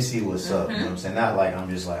up. Yeah, let me see what's up. You know what I'm saying? Not like I'm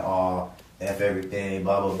just like, oh, F everything,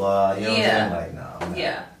 blah blah blah. You know what I'm saying? Like, no.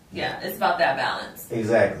 Yeah. It's about that balance.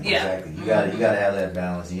 Exactly. You gotta have that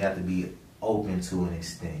balance. And you have to be open to an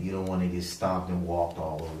extent. You don't want to get stomped and walked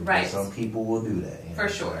all over. Right. Some people will do that. You know for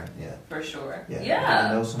sure. Yeah. For sure. Yeah. Yeah.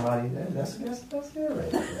 You know somebody. That's good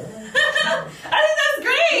right there. I think that's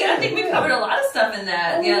great. I think we covered a lot of stuff in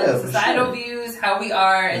that. Societal views, how we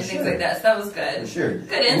are, and things like that. So that was good. For sure.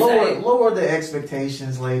 Good insight. Lower the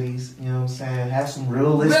expectations, ladies. You know what I'm saying? Have some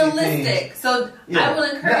realistic things. So I will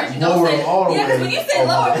encourage you. Don't say because when you say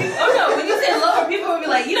lower people, when you say lower, people will be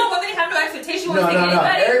like, you know, women have no expectation. No.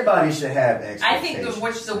 Everybody should have expectations. I think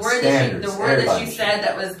the word that you said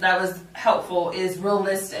that was helpful is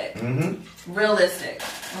realistic. Realistic.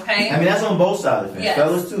 Okay. I mean, that's on both sides of the fence.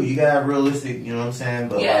 Fellas too, you gotta have realistic. You know what I'm saying?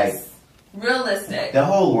 But like realistic. The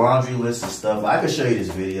whole laundry list of stuff. I could show you this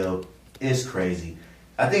video. It's crazy.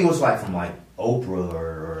 I think it was like from like Oprah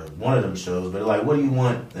or one of them shows. But like, what do you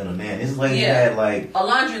want in a man? This lady had like a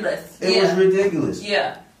laundry list. It was ridiculous.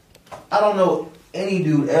 Yeah. I don't know any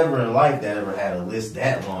dude ever in life that ever had a list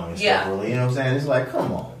that long and stuff. Really, you know what I'm saying? It's like,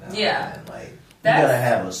 come on now. Yeah. Man. Like, you gotta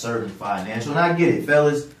have a certain financial. And I get it,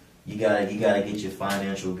 fellas. You gotta get your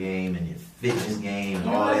financial game and your fitness game and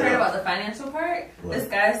all that. You know what I heard about the financial part? What? This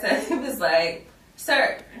guy said, he was like,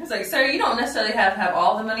 sir, you don't necessarily have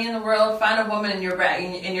all the money in the world. Find a woman in your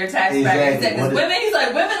tax bracket. Because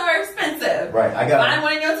women are expensive. Right. Find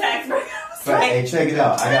one in your tax bracket. Right. Hey, check it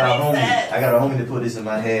out. I got a homie to put this in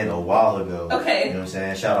my head a while ago. Okay. You know what I'm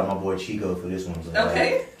saying? Shout out my boy Chico for this one.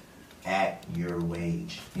 Okay. At your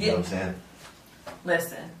wage. You know what I'm saying?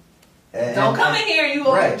 Listen. Don't come in here. You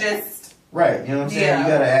will just. Right. You know what I'm saying? Yeah. You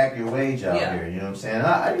gotta act your wage out here. You know what I'm saying?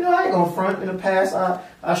 I ain't gonna front. In the past,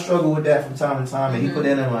 I struggle with that from time to time, and he put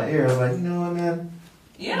that in my ear. I was like, you know what, man?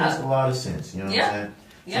 Yeah. That makes a lot of sense. You know what I'm saying?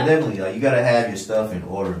 Yeah. So definitely, like, you gotta have your stuff in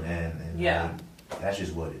order, man. And, that's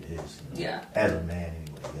just what it is. You know? Yeah. As a man,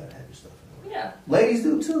 anyway, you gotta have your stuff in order. Yeah. Ladies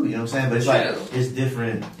do too, you know what I'm saying? But it's like, it's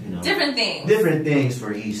different, you know. Different things. Different things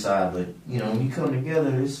for each side, but, you know, when you come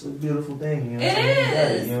together, it's a beautiful thing, you know what I'm saying?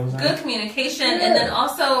 It is. You know what I'm saying? Good communication, and then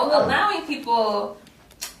also allowing people,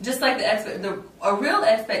 just like a real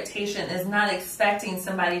expectation is not expecting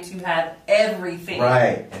somebody to have everything.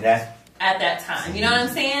 Right, and that's at that time. You know what I'm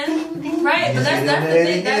saying? Right? But that's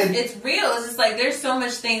the thing. It's real. It's just like there's so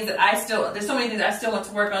much things that there's so many things I still want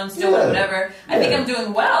to work on, still want whatever. I think I'm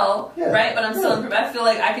doing well, right? But I'm still I feel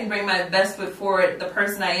like I can bring my best foot forward, the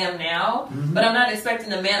person I am now, but I'm not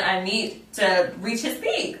expecting the man I meet to reach his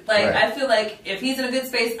peak. Like I feel like if he's in a good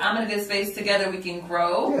space, I'm in a good space, together we can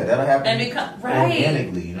grow. Yeah, that'll happen. And become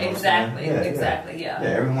organically, you know. Exactly. Yeah,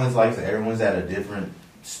 everyone's at a different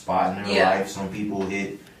spot in their life. Some people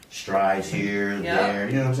hit strides here, there,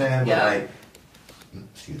 you know what I'm saying? But like,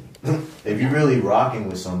 excuse me, if you're really rocking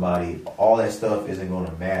with somebody, all that stuff isn't going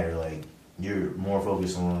to matter. Like, you're more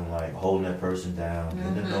focused on like holding that person down,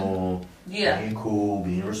 getting to know them, being cool,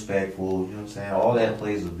 being respectful, you know what I'm saying? All that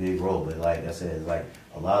plays a big role. But like I said, like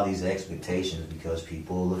a lot of these expectations because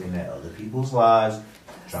people are looking at other people's lives,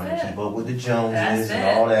 trying to keep up with the Joneses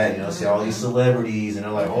and all that, you know, see all these celebrities and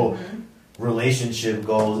they're like, oh, relationship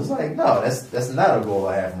goals. It's like, no, that's not a goal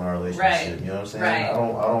I have for my relationship. Right. You know what I'm saying? Right. I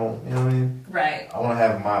don't, you know what I mean? Right. I want to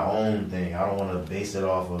have my own thing. I don't want to base it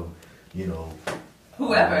off of, you know,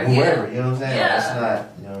 whoever, you know what I'm saying? Yeah. That's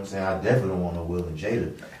not, you know what I'm saying? I definitely don't want no Will and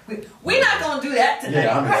Jada. We're not going to do that tonight.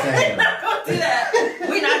 Yeah, I'm just saying. We're not going to do that.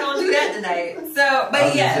 We're not going to do that tonight. So,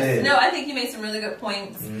 but yes, no, I think you made some really good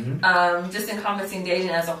points, just encompassing dating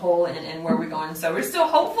as a whole and where we're going. So we're still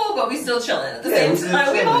hopeful, but we're still chilling. At the same time,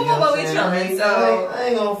 we're hopeful, but we're chilling. So I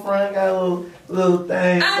ain't gonna front. Got a little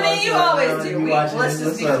thing. I mean, you always do. Let's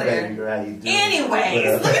just be clear. Anyways,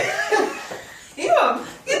 you're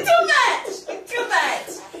too much. You're too much.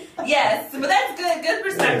 Yes, but that's good. Good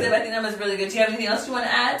perspective. I think that was really good. Do you have anything else you want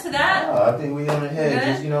to add to that? No, I think we on the head.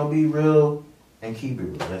 Just, you know, be real and keep it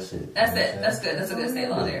real. That's it. That's it. That's good. That's a good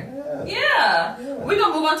statement there. Yeah. We're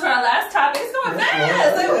going to move on to our last topic. It's going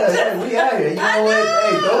fast. We out here. You know what?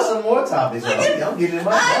 Hey, throw some more topics on. I'm getting in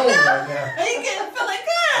my zone right now. You getting feeling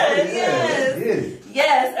good. Yes.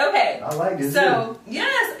 Yes. Okay. I like this. So,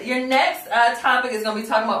 yes, your next topic is going to be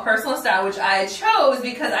talking about personal style, which I chose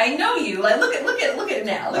because I know you. Like, look at it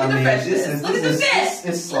now. Look at the freshness. Look at the fit.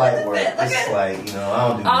 It's slight work. It's slight. You know, I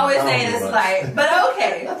don't do. Always saying it's slight, but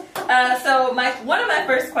okay. So one of my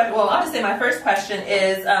first questions. Well, I'll just say my first question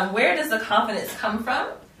is, where does the confidence come from?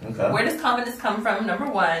 Okay. Where does confidence come from, number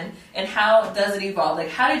one, and how does it evolve? Like,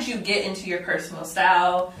 how did you get into your personal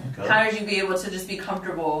style? Okay. How did you be able to just be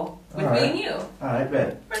comfortable with being you? All right,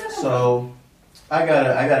 bet. So, I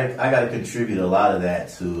gotta contribute a lot of that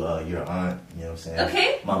to your aunt. You know what I'm saying?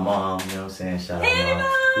 Okay. My mom. You know what I'm saying? Shout out,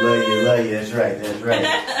 Mom. Love you. That's right.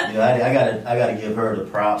 You know, I gotta give her the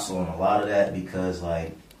props on a lot of that because,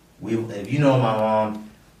 like, if you know my mom,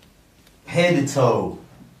 head to toe.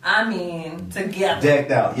 I mean, together. Decked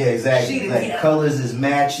out. Yeah, exactly. Like, colors is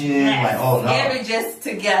matching. Yes. Like, oh, no. Every just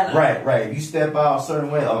together. Right. If you step out a certain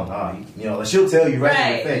way, oh, no. You know, she'll tell you right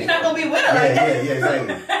in your face. You're not going to be with her like that. Yeah,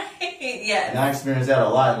 exactly. Yes. And I experienced that a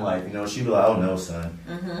lot in life. You know, she'd be like, oh, no,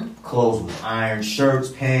 son. Clothes was ironed. Shirts,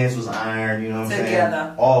 pants was ironed. You know what I'm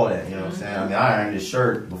saying? All that. You know what I'm saying? I mean, I ironed this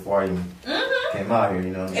shirt before I even came out here. You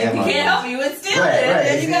know what I'm saying? If you can't help it, you would steal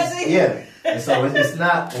it. Yeah. And so it's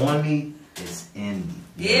not on me. It's in me.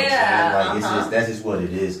 Yeah, like that's just what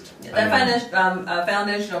it is. That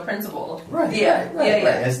foundational principle. Right. Yeah.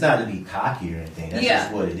 It's not to be cocky or anything. That's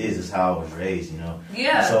just what it is. It's how I was raised, you know.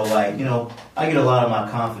 Yeah. And so, like, you know, I get a lot of my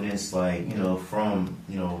confidence, like, you know, from,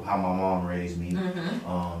 you know, how my mom raised me.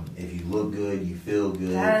 If you look good, you feel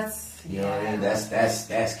good. You know what I mean?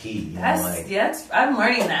 That's key. You know, like, I'm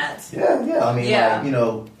learning that. Yeah. I mean, like, you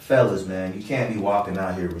know, fellas, man, you can't be walking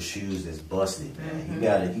out here with shoes that's busted, man.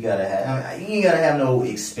 You gotta have. I mean, you ain't gotta have no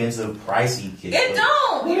expensive, pricey kit. You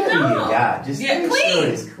don't. You got just make sure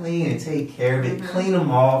it's clean and take care of it. Clean them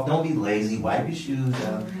off. Don't be lazy. Wipe your shoes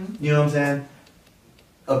down. You know what I'm saying?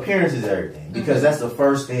 Appearance is everything because that's the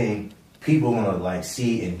first thing. People want to like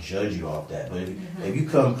see and judge you off that. But if you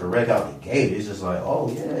come correct out the gate, it's just like,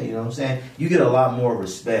 oh yeah, you know what I'm saying? You get a lot more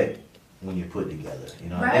respect when you're put together. You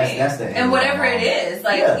know, that's the end. And whatever it is,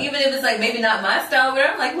 like even if it's like maybe not my style,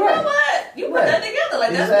 whatever, I'm like, you know what? You put that together.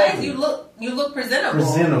 Like that's nice. You look presentable.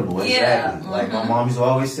 Presentable, exactly. Like my mom used to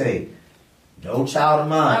always say, no child of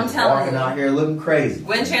mine is walking out here looking crazy.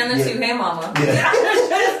 Ren Chandler too, hey mama.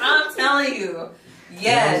 I'm telling you.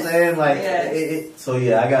 Yes. You know what I'm saying? Like, so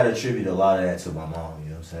yeah, I got to attribute a lot of that to my mom, you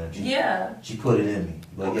know what I'm saying? She put it in me.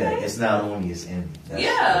 But it's not on me, it's in me.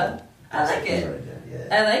 I like it. Right there.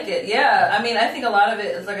 I like it. Yeah. I mean, I think a lot of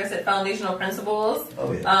it is, like I said, foundational principles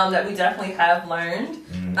that we definitely have learned.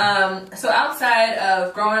 So outside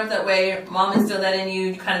of growing up that way, mom instilled that in you,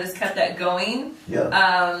 you kind of just kept that going.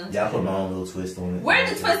 I put my own little twist on it. Where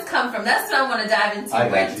did the twist come from? That's what I want to dive into.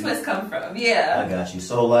 Where did the twist come from? Yeah. I got you.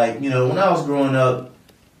 So, like, you know, when I was growing up,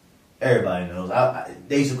 everybody knows.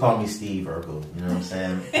 They used to call me Steve Urkel. You know what I'm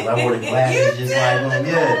saying? Because I wore the glasses just like them.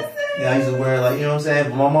 Yeah, I used to wear, like, you know what I'm saying?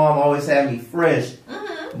 But my mom always had me fresh.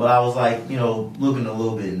 But I was, like, you know, looking a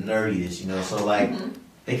little bit nerdy-ish, you know. So, like,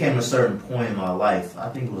 it came a certain point in my life. I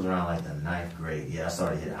think it was around, like, the 9th grade. Yeah, I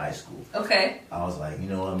started hitting high school. Okay. I was like, you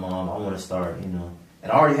know what, Mom? I want to start, you know.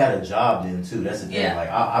 And I already had a job then, too. That's the thing. Yeah. Like,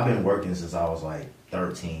 I've been working since I was, like,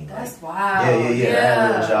 13. That's wild. Yeah. I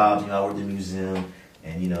had little jobs. You know, I worked at the museum.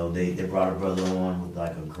 And, you know, they brought a brother on with,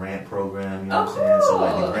 like, a grant program, you know what I'm saying? So,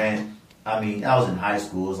 like, the grant, I mean, I was in high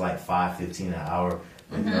school. It was, like, $5.15 an hour.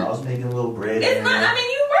 But, you know, I was making a little bread. It's not, I mean,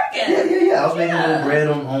 you working. Yeah. I was making a little bread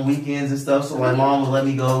on weekends and stuff. So, my mom would let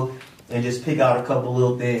me go and just pick out a couple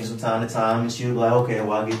little things from time to time, and she'll be like, okay,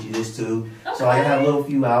 well, I'll get you this too. Okay. So I have a little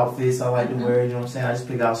few outfits I like to wear, you know what I'm saying? I just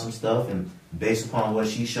pick out some stuff, and based upon what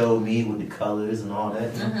she showed me with the colors and all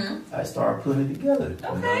that, I start putting it together. Okay. You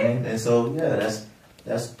know what I mean? And so, yeah,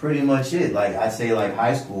 that's pretty much it. Like, I'd say, like,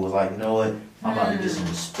 high school was like, you know what? I'm about to get some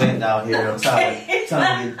respect out here. I'm trying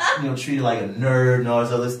to get, treated like a nerd and all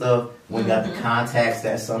this other stuff. We got the contacts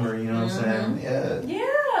that summer, you know what I'm saying? Yeah.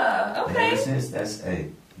 Yeah, okay. And ever since, that's, hey,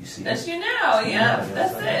 you see? That's you now, yeah.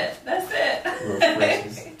 That's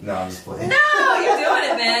it. No, I'm just playing. No, you're doing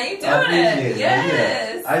it, man. You're doing it.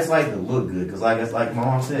 Yes. Yeah. I just like to look good, because like my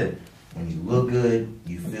mom said, when you look good,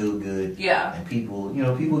 you feel good. Yeah. And people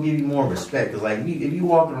give you more respect. Because, like, if you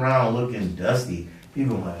walk around looking dusty,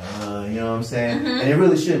 people are like, you know what I'm saying? And it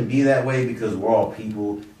really shouldn't be that way, because we're all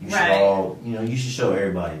people. You should all, you should show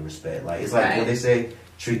everybody respect. Like, it's like what they say,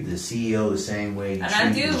 treat the CEO the same way you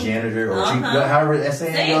treat the janitor, or treat however that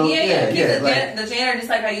saying goes. Yeah. The janitor just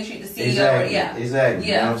like how you treat the CEO. Exactly. Yeah. Exactly.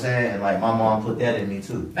 You know what I'm saying? And, like, my mom put that in me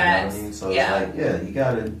too. Facts. You know what I mean? So it's like, you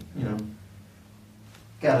gotta,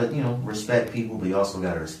 respect people, but you also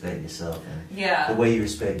gotta respect yourself. And the way you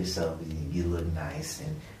respect yourself is you look nice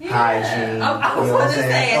and hygiene. I was going to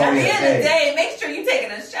say, at the end of the day, make sure you're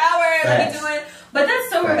taking a shower and what you're doing. But that's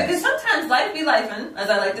so weird, because sometimes life be lifing, as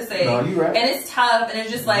I like to say. No, you're right. And it's tough, and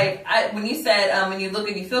it's just like, when you said, when you look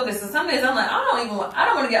and you feel good, so some days I'm like, I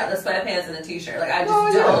don't want to get out of the sweatpants and a t-shirt. Like, I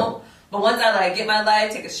just don't. But once I, like, get my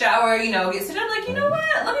life, take a shower, get sit down, I'm like, you know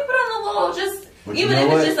what? Let me put on a little, just... But even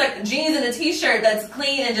if it's just like jeans and a t-shirt that's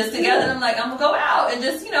clean and just together, I'm like, I'm gonna go out and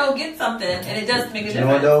just get something, and it does make a difference. You know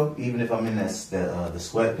what though? Even if I'm in the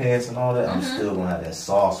sweatpants and all that, I'm still gonna have that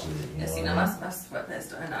sauce with it. My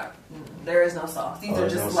sweatpants are not. There is no sauce. These are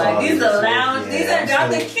just like these are lounge. These are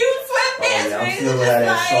the cute sweatpants. I'm still gonna have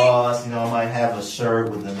that sauce. I might have a shirt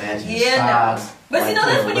with the matching socks. But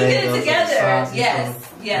that's when you get it together.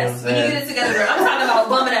 Yes. When you get it together. I'm talking about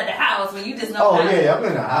bumming at the house when you just know. I'm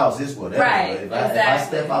in the house. It's whatever. Right. If I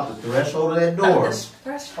step out the threshold of that door. The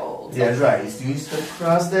threshold. Yeah, that's right. You step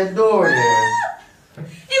across that door there.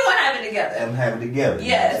 You gonna have it together. I'm having it together.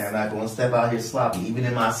 Yes. I'm not gonna step out here sloppy, even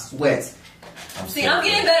in my sweats. I'm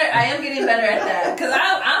getting better. I am getting better at that, because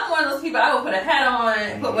I'm one of those people. I will put a hat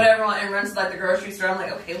on, put whatever on, and run to like the grocery store. I'm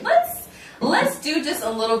like, okay, let's do just a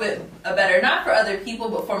little bit better, not for other people,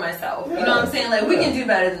 but for myself. You know what I'm saying? Like, we can do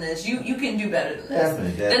better than this. You can do better than this.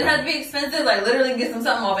 Definitely. Doesn't have to be expensive. Like, literally get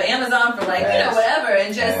something off of Amazon for like, whatever,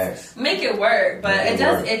 and just make it work. But it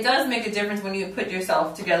does make a difference when you put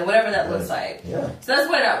yourself together, whatever that looks like. Yeah. So that's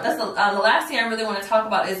the last thing I really want to talk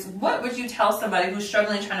about is, what would you tell somebody who's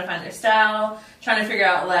struggling, trying to find their style, trying to figure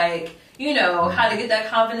out, like, how to get that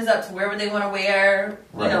confidence up to wherever they want to wear,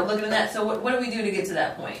 looking at that. So what do we do to get to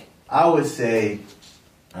that point? I would say,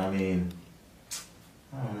 I don't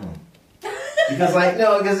know.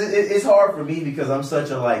 Because it's hard for me, because I'm such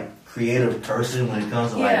a creative person when it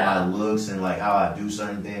comes to my looks and how I do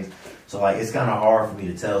certain things. So it's kind of hard for me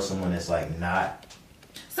to tell someone that's not.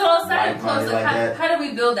 So outside of clothes, how do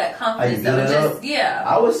we build that confidence?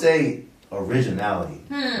 I would say originality,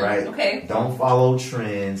 right? Okay. Don't follow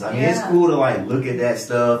trends. I mean, it's cool to look at that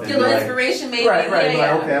stuff and get a little inspiration, maybe. Right.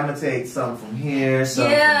 Okay, I'm gonna take something from here, something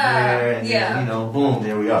from there, and then, boom,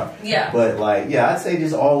 there we are. Yeah. But I'd say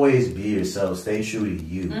just always be yourself. Stay true to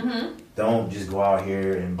you. Don't just go out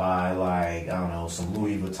here and buy some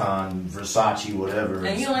Louis Vuitton, Versace, whatever.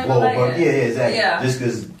 And you don't blow up. Yeah, exactly. Yeah. Just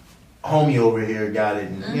because homie over here got it,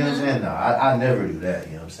 and you know what I'm saying? No, I never do that.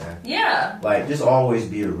 You know what I'm saying? Yeah. Just always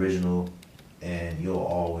be original. And you'll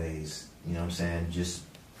always,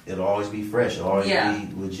 it'll always be fresh. It'll always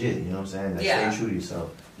be legit. You know what I'm saying? Stay true to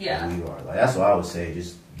yourself. Yeah. Who you are. That's what I would say.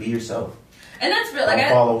 Just be yourself. And that's real. Don't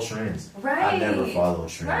follow trends. Right. I never follow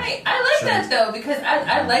trends. Right. I like that though, because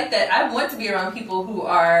I like that. I want to be around people who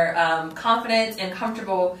are confident and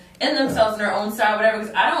comfortable in themselves and their own style, whatever.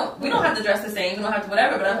 Because we don't have to dress the same. We don't have to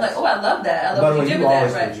whatever. But I'm like, oh, I love that. I love what you did with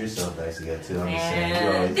that. Always put yourself back together too. I'm just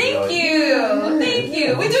saying. Thank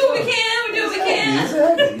you. We do what we can.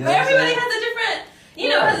 Exactly. But everybody has a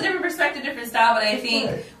different, has a different perspective, different style. But I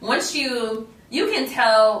think once you can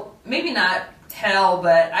tell, maybe not tell,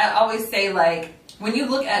 but I always say when you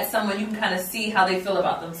look at someone, you can kind of see how they feel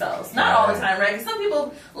about themselves. Not all the time, right? Because some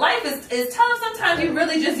people, life is tough. Sometimes you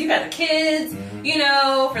really you got the kids,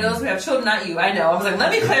 for those who have children, not you, I know. I was like,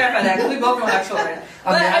 let me clarify that, because we both don't have children.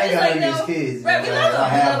 But I just kids. Right, we love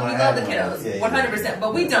them. We love the kiddos, 100%.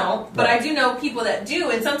 But we don't. But I do know people that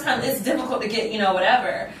do, and sometimes it's difficult to get,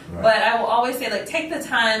 whatever. Right. But I will always say, take the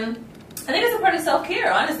time I think it's a part of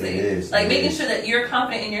self-care, honestly. It is. Like making sure that you're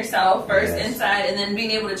confident in yourself first inside, and then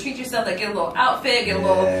being able to treat yourself, like get a little outfit, get a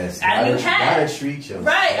little, add a new hat. Gotta treat yourself.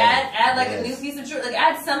 Right, add like a new piece of jewelry, like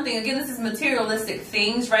add something. Again, this is materialistic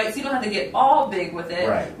things, right? So you don't have to get all big with it.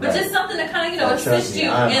 Right. But just something to kind of, assist you.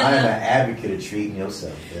 I'm an advocate of treating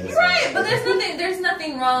yourself. Right, but there's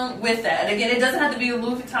nothing wrong with that. And again, it doesn't have to be a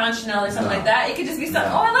Louis Vuitton, Chanel, or something like that. It could just be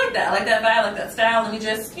something, I like that vibe, I like that style. Let me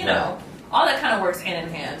just, all that kind of works hand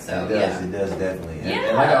in hand. So it does definitely.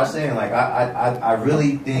 And like I was saying, like I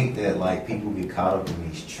really think that like people get caught up in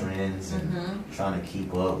these trends and trying to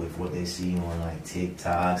keep up with what they see on like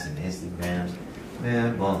TikToks and Instagrams.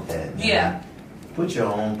 Man, bump that. Man. Yeah. Put your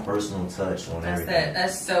own personal touch on everything.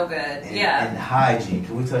 That's so good. And hygiene.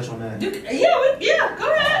 Can we touch on that? Yeah,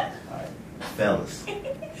 go ahead. All right. Fellas.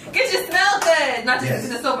 Get your smell good. Not just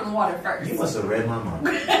the soap and water first. You must have read my mind.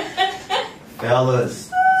 Fellas.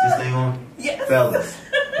 This thing on? Yes. Fellas.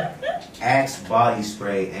 Axe body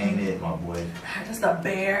spray ain't it, my boy. That's the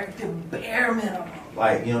bare minimum.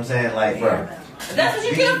 Like, you know what I'm saying? Like, bro. If that's what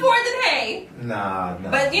you can afford, then hey. Nah.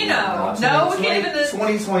 But we can't even.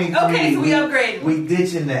 2023. Okay, so we upgrade. We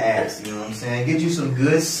ditching the Axe, you know what I'm saying? Get you some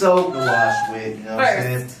good soap to wash with, you know what I'm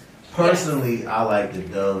saying? Personally, I like the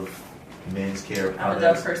Dove men's care products. I'm a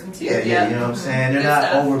Dove person too. Yeah, you know what I'm saying? They're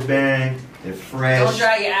not overbearing. They're fresh. Don't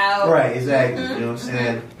dry you out. Right, exactly. You know what I'm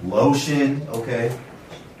saying? Lotion, okay.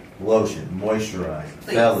 Lotion, moisturize.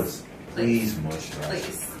 Fellas, please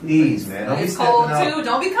moisturize. Please, man. Don't it's be cold out. Too.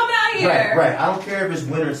 Don't be coming out here. Right. I don't care if it's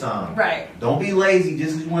wintertime. Right. Don't be lazy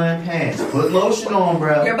just as wearing pants. Put lotion on,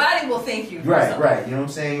 bro. Your body will thank you. Right. You know what I'm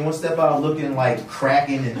saying? You want to step out looking like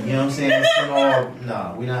cracking and, you know what I'm saying?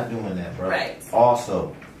 Nah, we're not doing that, bro. Right.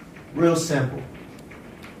 Also, real simple.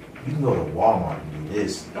 You can go to Walmart and do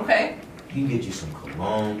this. Okay. You can get you some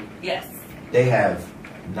cologne. Yes. They have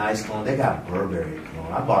nice cologne. They got Burberry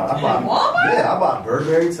cologne. I bought Walmart? Yeah, I bought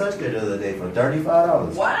Burberry Touch Care the other day for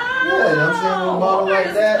 $35. Wow. Yeah, you know what I'm saying? A bottle like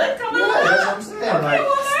that. Yeah, that's what I'm saying. Okay, like,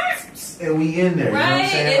 Walmart. And we in there. Right. You know what I'm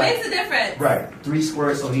saying? It like, makes a difference. Right. 3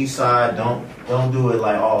 squirts on each side. Don't do it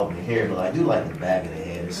like all of the hair, but like do like the back of the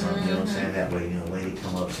head or something. You know what I'm saying? That way, lady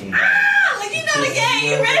come up, she like you know the game,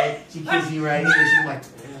 you ready? She kisses you right here. She's like,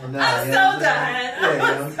 I'm so done.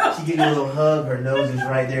 Yeah, she give you a little hug. Her nose is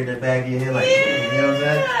right there at the back of your head, like you know what I'm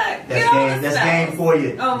saying? That's game for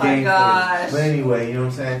you. Oh my gosh. But anyway, you know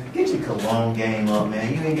what I'm saying? Get your cologne game up,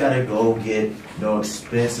 man. You ain't gotta go get no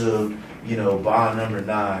expensive, bond number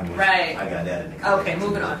 9. Right. I got that in the car. Okay,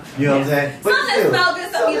 moving on. You know what I'm saying? But something that smells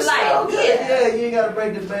good, something you like. Yeah, you ain't gotta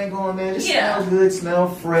break the bank on, man. Just smell good, smell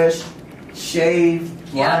fresh, shave.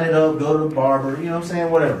 Line it up, go to the barber, you know what I'm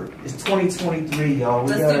saying? Whatever. It's 2023, y'all.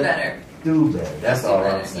 Let's do better. Do better. That's all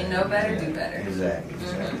I'm saying. You know better, do better. Exactly.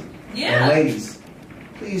 Yeah. And ladies,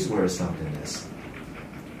 please wear something that's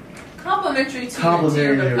complimentary to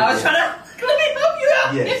complimentary. I was trying to let me help you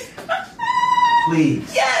out. Yes.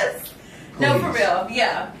 Please. Yes. Please. No, for real.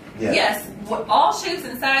 Yeah. Yes. All shapes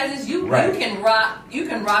and sizes. You can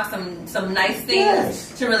rock some nice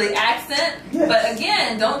things to really accent. Yes. But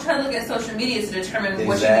again, don't try to look at social media to determine what you need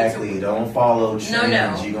to. Exactly. Don't follow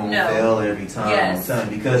trends. You're gonna fail every time. Yes.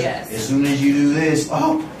 Because as soon as you do this,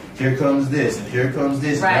 here comes this and here comes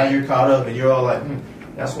this. Right. And now you're caught up and you're all like,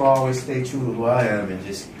 That's why I always stay true to who I am and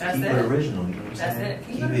just keep it original. You know what I'm saying?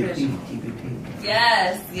 Keep it original. Keep it peak.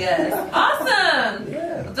 Yes. Awesome.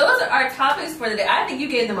 Yeah. Those are our topics for today. I think you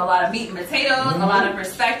gave them a lot of meat and potatoes, a lot of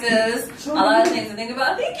perspectives, a lot of things to think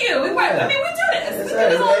about. Thank you. We do this. We do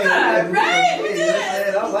this all the time. Right? We do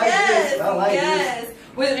this. I like this.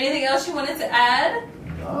 Was there anything else you wanted to add?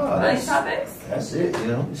 No, that's topics. That's it.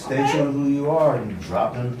 Stay true to who you are and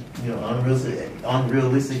drop them.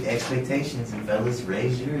 Unrealistic expectations, and fellas,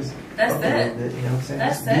 raise yours. That's it. You know what I'm saying?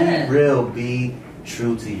 That's it. Be real. Be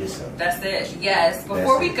true to yourself. That's it. Yes.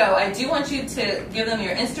 Before we go, I do want you to give them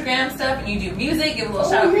your Instagram stuff, and you do music. Give a little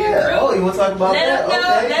shout out for your group. Oh, you want to talk about that?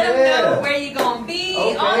 Let them know where you're gonna be.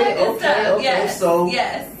 All that good stuff. Okay. Yes. So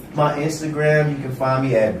yes. My Instagram, you can find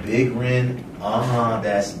me at Bigrenuhhuh.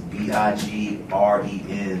 That's BIGRENUHHUH.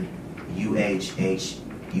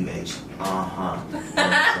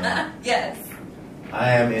 Yes.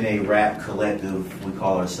 I am in a rap collective. We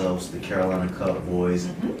call ourselves the Carolina Cup Boys.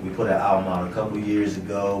 We put an album out a couple years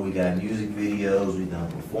ago. We got music videos. We've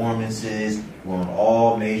done performances. We're on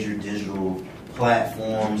all major digital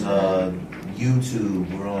platforms. YouTube.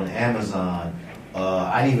 We're on Amazon.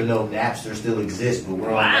 I didn't even know Napster still exists, but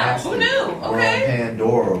we're on Napster. Who knew? Okay. We're on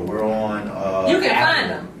Pandora. We're on you can Apple. Find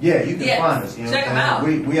them. Yeah, you can find us. Check them out.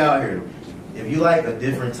 We out here. If you like a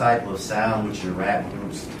different type of sound with your rap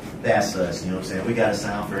groups, that's us. You know what I'm saying? We got a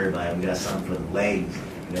sound for everybody. We got something for the ladies.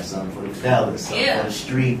 We got something for the fellas, something for the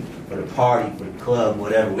street, for the party, for the club,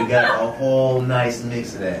 whatever. We got a whole nice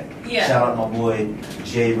mix of that. Yeah. Shout out my boy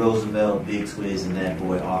Jay Roosevelt, Big Twiz, and that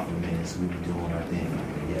boy Offerman. So we be doing our thing.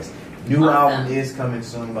 Yes. New album is coming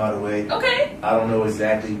soon, by the way. Okay. I don't know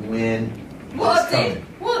exactly when. We'll update.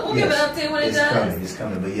 We'll give an update when it does. It's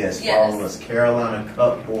coming. But yes, follow us. Carolina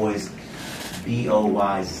Cup Boys,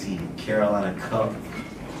 BOYZ. Carolina Cup Boys.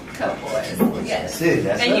 Yes. That's it.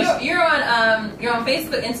 That's and us. you're on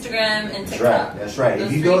Facebook, Instagram, and TikTok. That's right.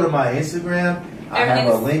 If you go to my Instagram, I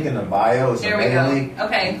have a link in the bio. It's a main link.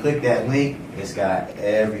 Okay. You click that link. It's got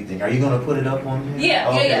everything. Are you gonna put it up on here?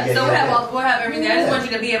 Yeah. So we'll have everything. I just want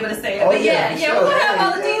you to be able to say it. But we're gonna have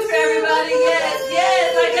all the deets for everybody.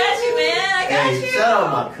 Yes. I got you, man. I got you. Shout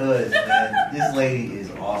out my cousin, man. This lady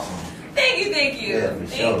is awesome. Thank you. Yeah, for sure.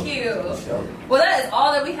 Thank you. For sure. Well, that is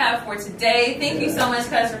all that we have for today. Thank you so much,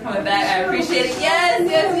 cuz, for coming back. I appreciate it.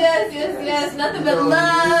 Yes. Nothing but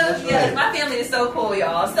love. Yes, my family is so cool,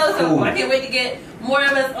 y'all. So cool. I can't wait to get more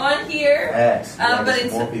of us on here. Yes.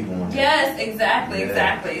 More people on here. Yes,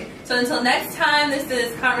 exactly. So until next time, this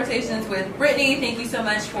is Conversations with Brittany. Thank you so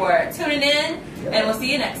much for tuning in, and we'll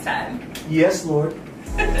see you next time. Yes, Lord.